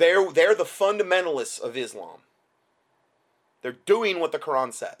 They're the fundamentalists of Islam. They're doing what the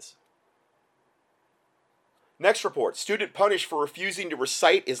Quran says. Next report. Student punished for refusing to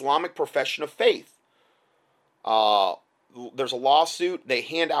recite Islamic profession of faith. There's a lawsuit. They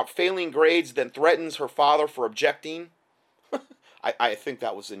hand out failing grades, then threatens her father for objecting. I think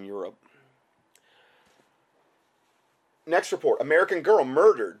that was in Europe. Next report. American girl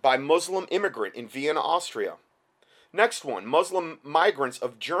murdered by Muslim immigrant in Vienna, Austria. Next one, Muslim migrants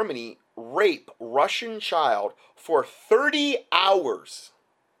of Germany rape Russian child for 30 hours.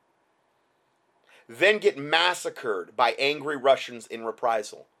 Then get massacred by angry Russians in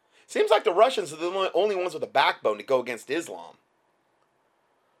reprisal. Seems like the Russians are the only ones with a backbone to go against Islam.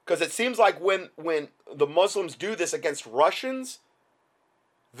 Because it seems like when the Muslims do this against Russians,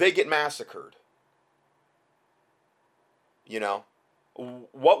 they get massacred. You know?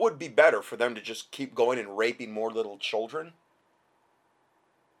 What would be better for them to just keep going and raping more little children?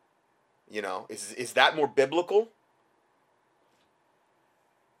 You know, is that more biblical?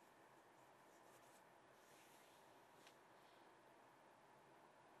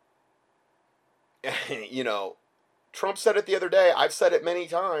 You know, Trump said it the other day. I've said it many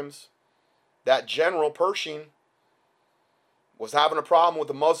times. That General Pershing was having a problem with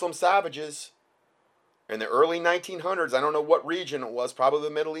the Muslim savages. In the early 1900s, I don't know what region it was, probably the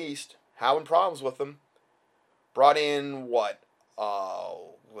Middle East, having problems with them. Brought in what?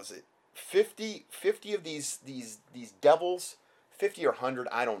 Was it 50 of these devils? 50 or 100,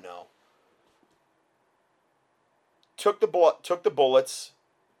 I don't know. Took the bullets,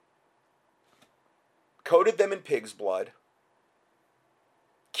 coated them in pig's blood,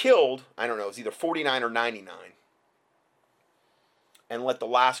 killed, I don't know, it was either 49 or 99, and let the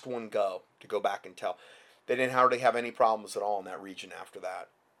last one go to go back and tell. They didn't hardly have any problems at all in that region after that,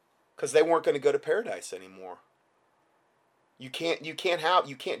 because they weren't going to go to paradise anymore. You can't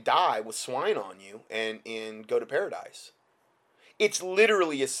die with swine on you and go to paradise. It's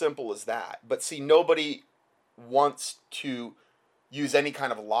literally as simple as that. But see, nobody wants to use any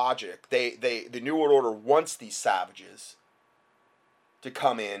kind of logic. The New World Order wants these savages to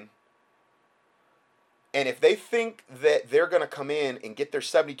come in. And if they think that they're going to come in and get their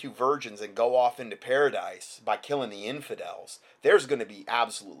 72 virgins and go off into paradise by killing the infidels, there's going to be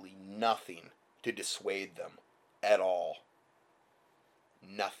absolutely nothing to dissuade them at all.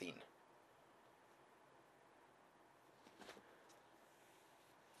 Nothing.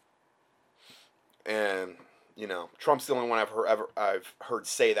 And, you know, Trump's the only one I've heard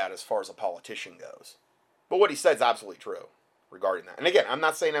say that as far as a politician goes. But what he said is absolutely true regarding that. And again, I'm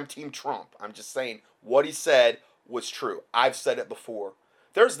not saying I'm Team Trump. I'm just saying what he said was true. I've said it before.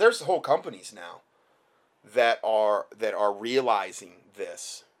 There's whole companies now that are realizing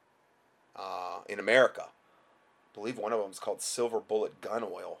this in America. I believe one of them is called Silver Bullet Gun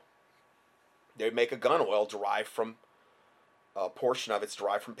Oil. They make a gun oil derived from a portion of it's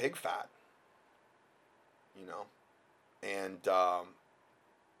derived from pig fat. You know, and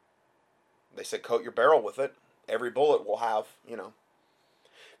they said coat your barrel with it. Every bullet will have, you know.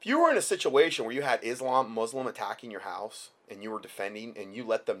 If you were in a situation where you had Muslim attacking your house and you were defending and you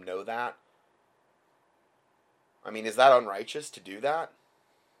let them know that, I mean, is that unrighteous to do that?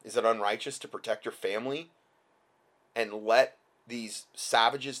 Is it unrighteous to protect your family and let these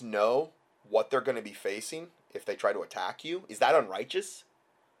savages know what they're going to be facing if they try to attack you? Is that unrighteous?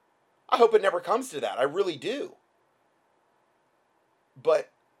 I hope it never comes to that. I really do.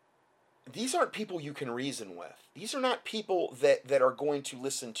 But these aren't people you can reason with. These are not people that are going to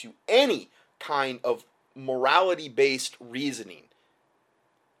listen to any kind of morality-based reasoning.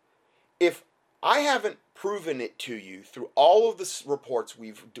 If I haven't proven it to you through all of the reports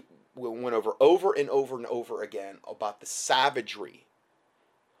we went over and over again about the savagery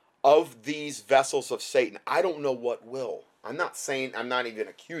of these vessels of Satan, I don't know what will. I'm not even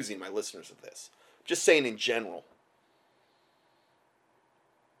accusing my listeners of this. I'm just saying in general.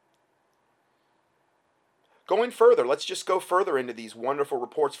 Going further, let's just go further into these wonderful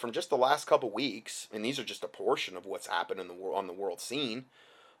reports from just the last couple weeks, and these are just a portion of what's happened in the world on the world scene.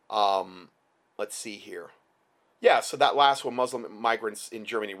 Let's see here. Yeah, so that last one, Muslim migrants in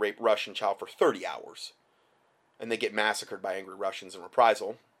Germany rape Russian child for 30 hours, and they get massacred by angry Russians in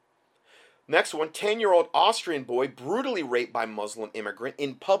reprisal. Next one, 10-year-old Austrian boy brutally raped by Muslim immigrant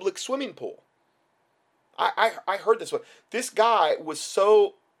in public swimming pool. I heard this one. This guy was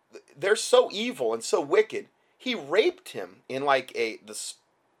they're so evil and so wicked. He raped him in like this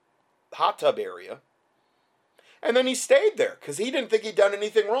hot tub area. And then he stayed there because he didn't think he'd done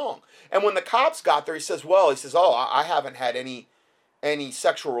anything wrong. And when the cops got there, he says, oh, I haven't had any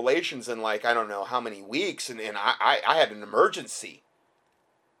sexual relations in like, I don't know how many weeks. And I had an emergency.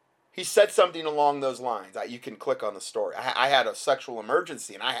 He said something along those lines. You can click on the story. I had a sexual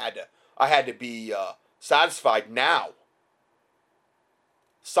emergency and I had to be satisfied now.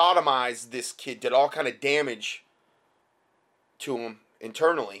 Sodomized this kid, did all kind of damage to him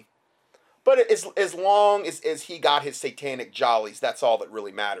internally. But as long as he got his satanic jollies, that's all that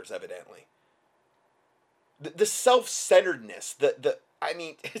really matters, evidently. The self-centeredness, I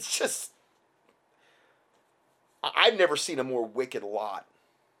mean, it's just, I've never seen a more wicked lot.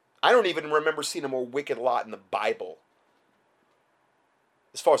 I don't even remember seeing a more wicked lot in the Bible,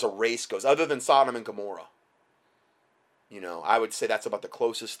 as far as a race goes, other than Sodom and Gomorrah. You know, I would say that's about the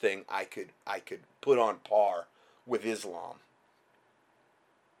closest thing I could put on par with Islam.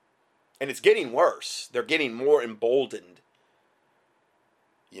 And it's getting worse. They're getting more emboldened.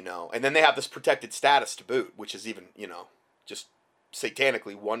 You know, and then they have this protected status to boot, which is even, you know, just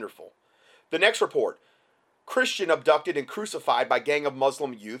satanically wonderful. The next report, Christian abducted and crucified by gang of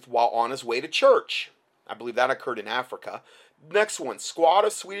Muslim youth while on his way to church. I believe that occurred in Africa. Next one, squad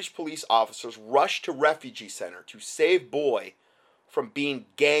of Swedish police officers rushed to refugee center to save boy from being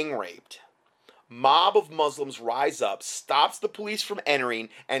gang raped. Mob of Muslims rise up, stops the police from entering,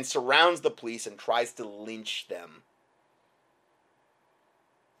 and surrounds the police and tries to lynch them.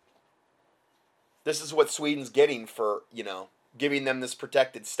 This is what Sweden's getting for, you know, giving them this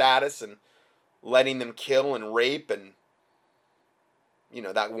protected status and letting them kill and rape. And, you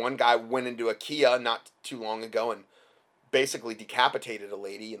know, that one guy went into a Kia not too long ago and basically decapitated a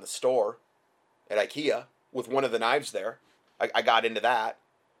lady in the store at IKEA with one of the knives there. I got into that.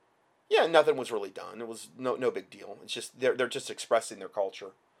 Yeah, nothing was really done. It was no big deal. It's just they're just expressing their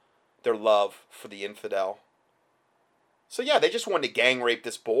culture, their love for the infidel. So yeah, they just wanted to gang rape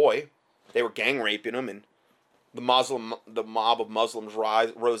this boy. They were gang raping him, and the mob of Muslims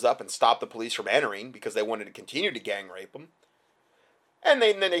rose up and stopped the police from entering because they wanted to continue to gang rape him. And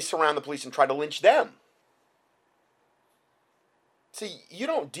then they surround the police and try to lynch them. See, you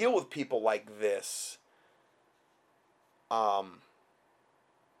don't deal with people like this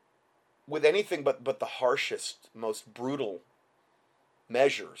with anything but the harshest, most brutal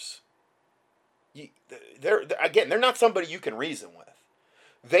measures. They're not somebody you can reason with.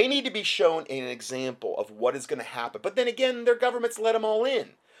 They need to be shown an example of what is going to happen. But then again, their governments let them all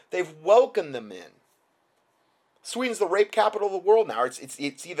in. They've welcomed them in. Sweden's the rape capital of the world now. It's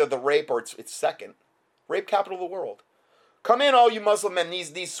either the rape or it's second. Rape capital of the world. Come in, all you Muslim men.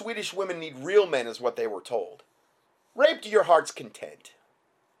 These Swedish women need real men, is what they were told. Rape to your heart's content.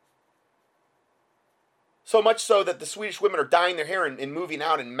 So much so that the Swedish women are dyeing their hair and moving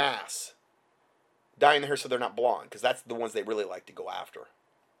out in mass. Dyeing their hair so they're not blonde, because that's the ones they really like to go after.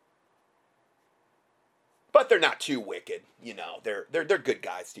 But they're not too wicked, They're good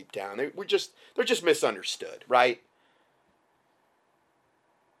guys deep down. They're just misunderstood, right?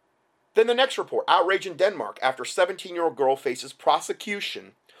 Then the next report, outrage in Denmark after 17-year-old girl faces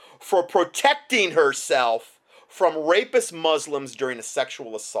prosecution for protecting herself from rapist Muslims during a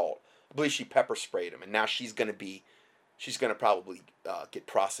sexual assault. I believe she pepper sprayed him, and now she's going to probably get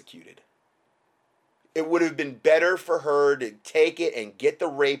prosecuted. It would have been better for her to take it and get the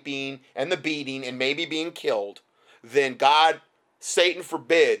raping and the beating and maybe being killed than, God, Satan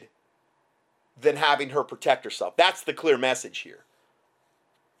forbid, than having her protect herself. That's the clear message here.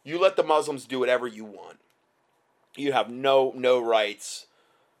 You let the Muslims do whatever you want. You have no rights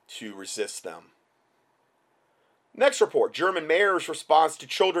to resist them. Next report, German mayor's response to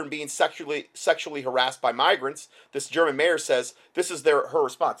children being sexually harassed by migrants. This German mayor says this is her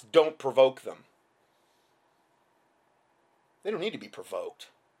response. Don't provoke them. They don't need to be provoked.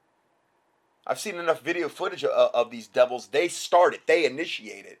 I've seen enough video footage of these devils. They start it. They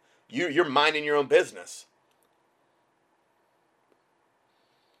initiate it. You're minding your own business.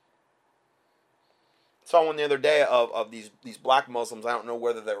 Saw one the other day of these black Muslims. I don't know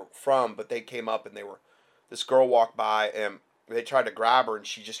where they were from, but they came up and this girl walked by and they tried to grab her and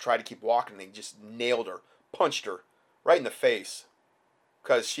she just tried to keep walking. They just nailed her, punched her right in the face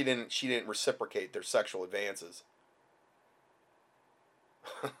because she didn't reciprocate their sexual advances.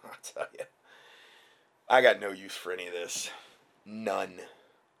 I tell you, I got no use for any of this. None.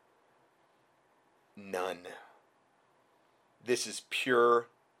 This is pure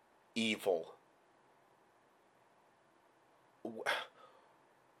evil.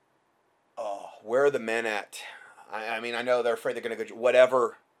 Oh, where are the men at? I mean, I know they're afraid they're going to go,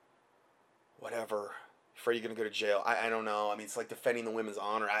 whatever. Afraid you're going to go to jail. I don't know. I mean, it's like defending the women's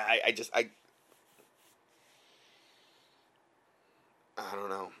honor. I don't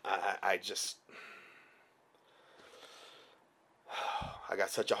know. I got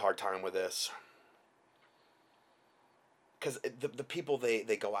such a hard time with this. Because the people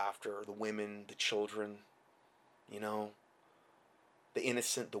they go after, the women, the children, the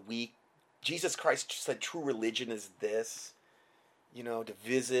innocent, the weak. Jesus Christ said true religion is this, to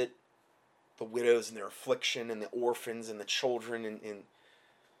visit the widows in their affliction and the orphans and the children and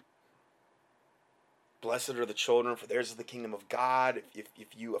blessed are the children, for theirs is the kingdom of God. If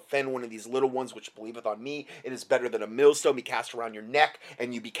you offend one of these little ones which believeth on me, it is better than a millstone be cast around your neck,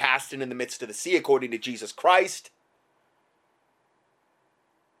 and you be cast in the midst of the sea, according to Jesus Christ.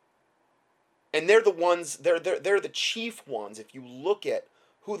 And they're the ones, they're the chief ones. If you look at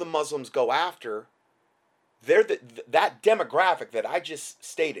who the Muslims go after, they're that demographic that I just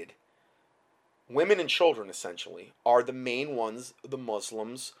stated, women and children essentially, are the main ones the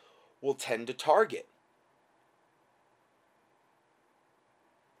Muslims will tend to target.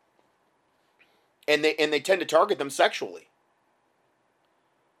 And they tend to target them sexually.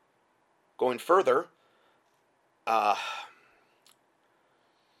 Going further,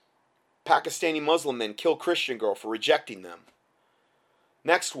 Pakistani Muslim men kill Christian girl for rejecting them.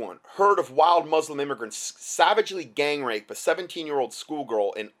 Next one, herd of wild Muslim immigrants savagely gang rape a 17-year-old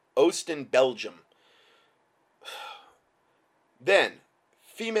schoolgirl in Oosten, Belgium. Then,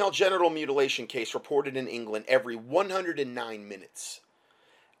 female genital mutilation case reported in England every 109 minutes.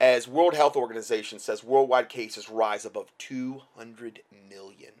 As World Health Organization says, worldwide cases rise above 200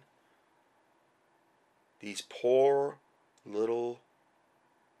 million. These poor little...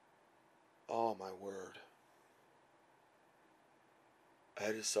 Oh my word.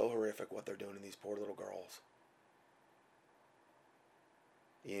 It is so horrific what they're doing to these poor little girls.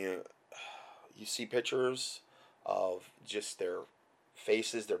 You see pictures of just their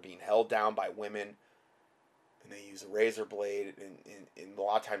faces. They're being held down by women. And they use a razor blade. And a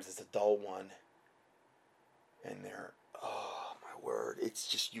lot of times it's a dull one. And they're... Oh my word. It's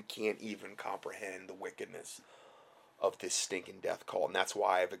just... You can't even comprehend the wickedness of this stinking death cult. And that's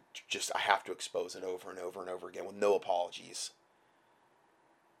why I have to expose it over and over and over again with no apologies.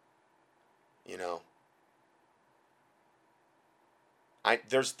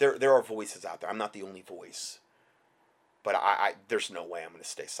 There are voices out there. I'm not the only voice. But there's no way I'm going to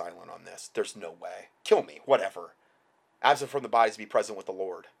stay silent on this. There's no way. Kill me, whatever. Absent from the bodies, be present with the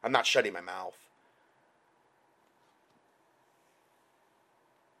Lord. I'm not shutting my mouth.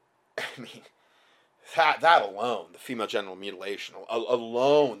 I mean, that alone, the female genital mutilation,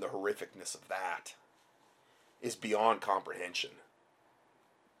 alone the horrificness of that is beyond comprehension.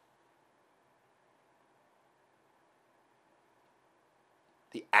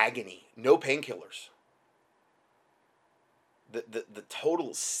 The agony, no painkillers. The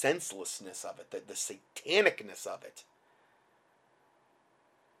total senselessness of it, the satanicness of it.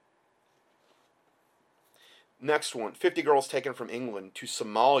 Next one, 50 girls taken from England to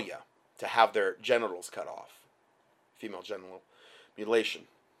Somalia to have their genitals cut off. Female genital mutilation.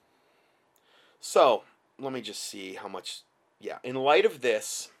 So, let me just see how much, yeah, in light of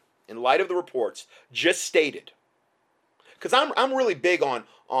this, in light of the reports just stated, because I'm really big on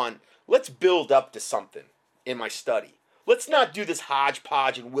let's build up to something in my study. Let's not do this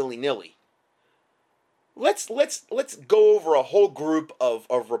hodgepodge and willy-nilly. Let's go over a whole group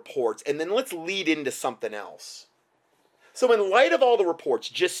of reports, and then let's lead into something else. So in light of all the reports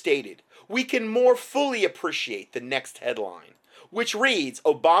just stated, we can more fully appreciate the next headline, which reads,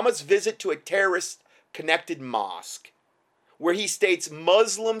 Obama's visit to a terrorist-connected mosque, where he states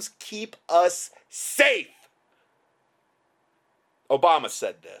Muslims keep us safe. Obama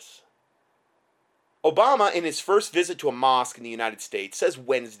said this. Obama, in his first visit to a mosque in the United States, says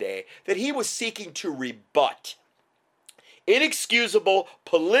Wednesday that he was seeking to rebut inexcusable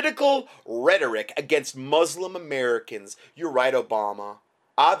political rhetoric against Muslim Americans. You're right, Obama.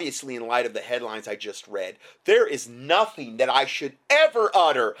 Obviously, in light of the headlines I just read, there is nothing that I should ever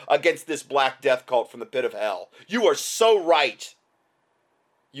utter against this Black Death cult from the pit of hell. You are so right,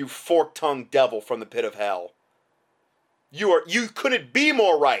 you fork-tongued devil from the pit of hell. You couldn't be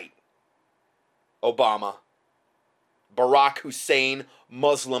more right, Obama. Barack Hussein,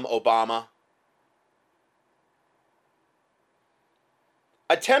 Muslim Obama.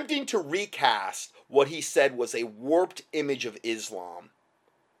 Attempting to recast what he said was a warped image of Islam.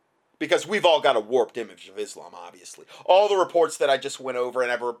 Because we've all got a warped image of Islam, obviously. All the reports that I just went over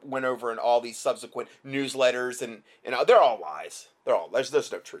in all these subsequent newsletters, and they're all lies.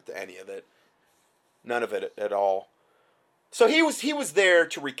 There's no truth to any of it. None of it at all. So he was there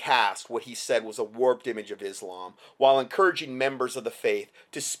to recast what he said was a warped image of Islam, while encouraging members of the faith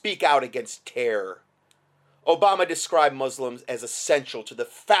to speak out against terror. Obama described Muslims as essential to the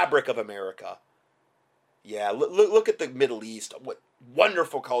fabric of America. Yeah, look at the Middle East. What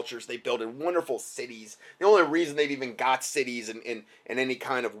wonderful cultures they build in wonderful cities. The only reason they've even got cities and any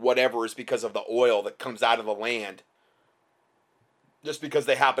kind of whatever is because of the oil that comes out of the land. Just because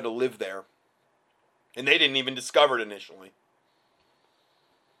they happen to live there. And they didn't even discover it initially.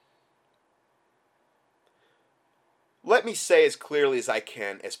 Let me say as clearly as I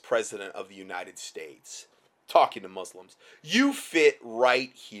can as President of the United States, talking to Muslims, you fit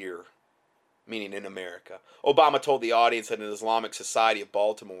right here, meaning in America. Obama told the audience at an Islamic Society of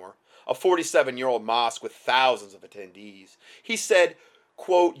Baltimore, a 47-year-old mosque with thousands of attendees. He said,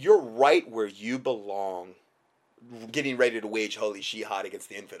 quote, "You're right where you belong." Getting ready to wage holy jihad against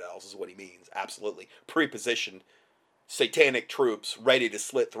the infidels is what he means. Absolutely. Pre-positioned satanic troops ready to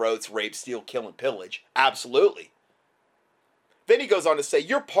slit throats, rape, steal, kill, and pillage. Absolutely. Then he goes on to say,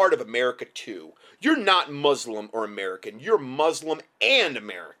 you're part of America too. You're not Muslim or American. You're Muslim and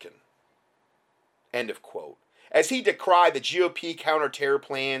American. End of quote. As he decried the GOP counter-terror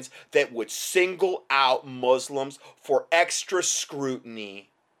plans that would single out Muslims for extra scrutiny.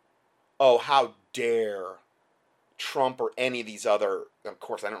 Oh, how dare Trump or any of these other, of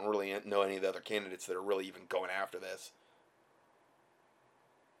course I don't really know any of the other candidates that are really even going after this.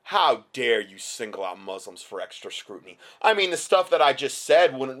 How dare you single out Muslims for extra scrutiny? I mean, the stuff that I just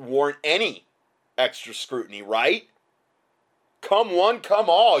said wouldn't warrant any extra scrutiny, right? Come one, come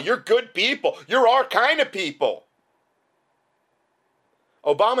all. You're good people. You're our kind of people.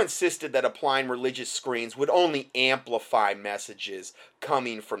 Obama insisted that applying religious screens would only amplify messages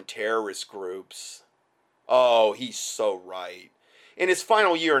coming from terrorist groups. Oh, he's so right. In his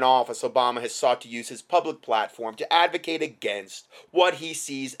final year in office, Obama has sought to use his public platform to advocate against what he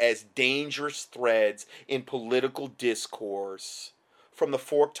sees as dangerous threads in political discourse. From the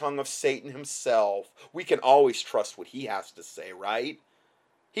forked tongue of Satan himself, we can always trust what he has to say, right?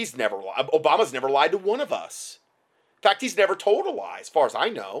 Obama's never lied to one of us. In fact, he's never told a lie, as far as I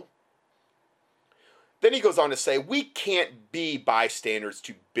know. Then he goes on to say, we can't be bystanders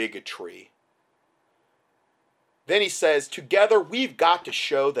to bigotry. Then he says, together we've got to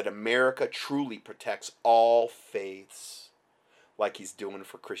show that America truly protects all faiths, like he's doing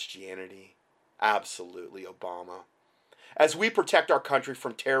for Christianity. Absolutely, Obama. As we protect our country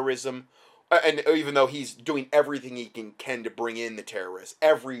from terrorism, and even though he's doing everything he can to bring in the terrorists,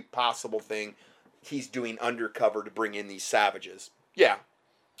 every possible thing he's doing undercover to bring in these savages. Yeah.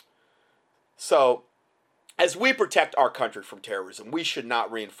 So, as we protect our country from terrorism, we should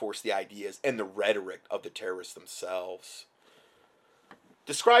not reinforce the ideas and the rhetoric of the terrorists themselves.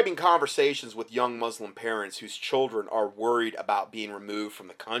 Describing conversations with young Muslim parents whose children are worried about being removed from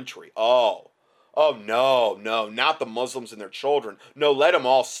the country. Oh, no, not the Muslims and their children. No, let them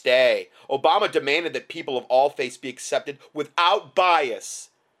all stay. Obama demanded that people of all faiths be accepted without bias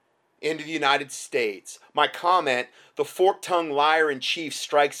into the United States. My comment, the fork-tongued liar in chief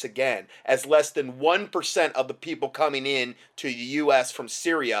strikes again, as less than 1% of the people coming in to the U.S. from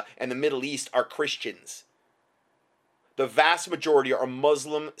Syria and the Middle East are Christians. The vast majority are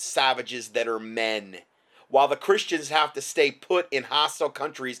Muslim savages that are men, while the Christians have to stay put in hostile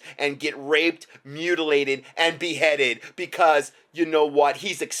countries and get raped, mutilated, and beheaded because, you know what,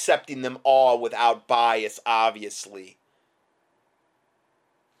 he's accepting them all without bias, obviously.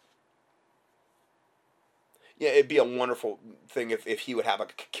 Yeah, it'd be a wonderful thing if he would have a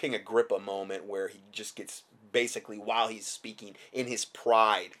King Agrippa moment where he just gets, basically, while he's speaking, in his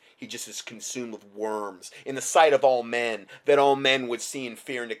pride, he just is consumed with worms. In the sight of all men, that all men would see and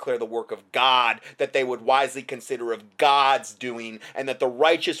fear and declare the work of God, that they would wisely consider of God's doing, and that the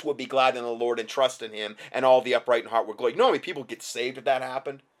righteous would be glad in the Lord and trust in him, and all the upright in heart would glory. You know how many people get saved if that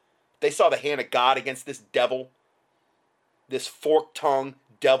happened? They saw the hand of God against this devil, this fork-tongued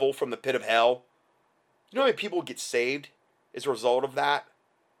devil from the pit of hell. You know how many people would get saved as a result of that?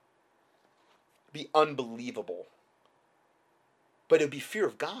 It'd be unbelievable. But it would be fear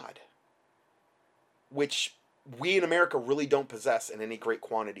of God, which we in America really don't possess in any great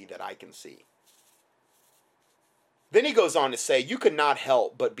quantity that I can see. Then he goes on to say, you could not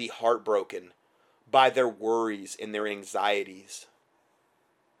help but be heartbroken by their worries and their anxieties.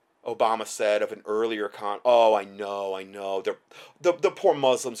 Obama said of an earlier I know. The poor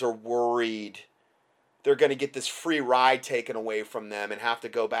Muslims are worried. They're going to get this free ride taken away from them and have to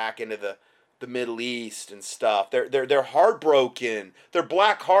go back into the Middle East and stuff. They're heartbroken. Their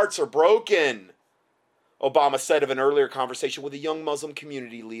black hearts are broken. Obama said of an earlier conversation with the young Muslim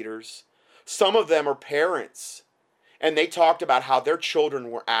community leaders. Some of them are parents. And they talked about how their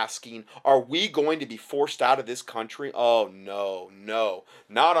children were asking, are we going to be forced out of this country? Oh, no.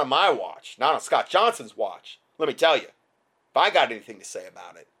 Not on my watch. Not on Scott Johnson's watch. Let me tell you, if I got anything to say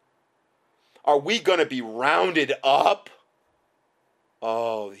about it. Are we going to be rounded up?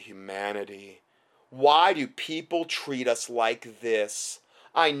 Oh, the humanity. Why do people treat us like this?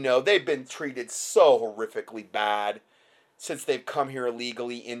 I know they've been treated so horrifically bad since they've come here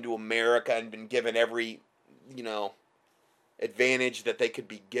illegally into America and been given every, advantage that they could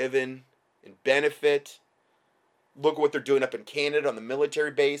be given and benefit. Look at what they're doing up in Canada on the military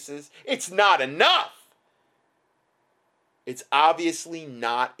bases. It's not enough. It's obviously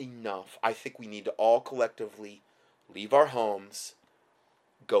not enough. I think we need to all collectively leave our homes,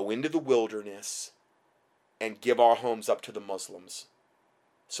 go into the wilderness, and give our homes up to the Muslims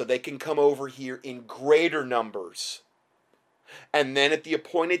so they can come over here in greater numbers. And then at the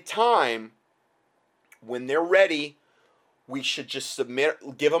appointed time, when they're ready, we should just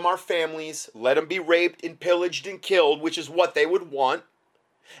give them our families, let them be raped and pillaged and killed, which is what they would want.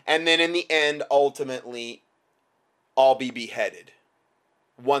 And then in the end, ultimately, all be beheaded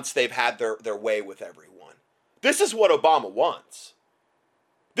once they've had their way with everyone. This is what Obama wants.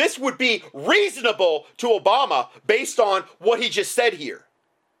 This would be reasonable to Obama based on what he just said here.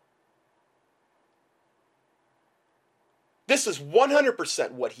 This is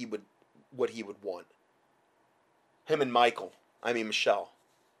 100% what he would want. Him and Michelle.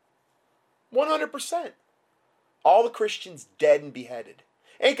 100%. All the Christians dead and beheaded.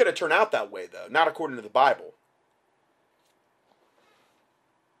 Ain't going to turn out that way, though. Not according to the Bible.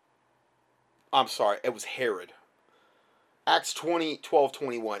 I'm sorry, it was Herod. Acts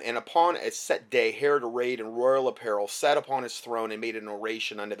 12:21. And upon a set day, Herod, arrayed in royal apparel, sat upon his throne and made an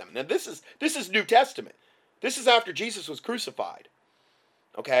oration unto them. Now this is New Testament. This is after Jesus was crucified.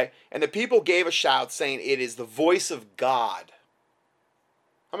 Okay? And the people gave a shout saying, it is the voice of God.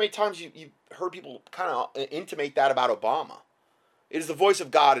 How many times you've heard people kind of intimate that about Obama? It is the voice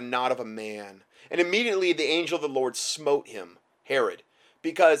of God and not of a man. And immediately the angel of the Lord smote him, Herod,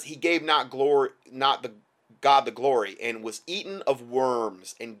 because he gave not God the glory, and was eaten of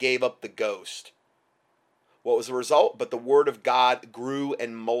worms, and gave up the ghost. What was the result? But the word of God grew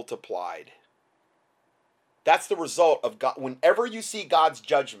and multiplied. That's the result of God. Whenever you see God's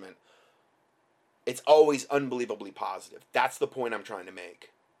judgment, it's always unbelievably positive. That's the point I'm trying to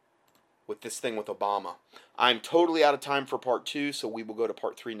make with this thing with Obama. I'm totally out of time for part 2, so we will go to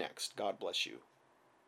part 3 next. God bless you.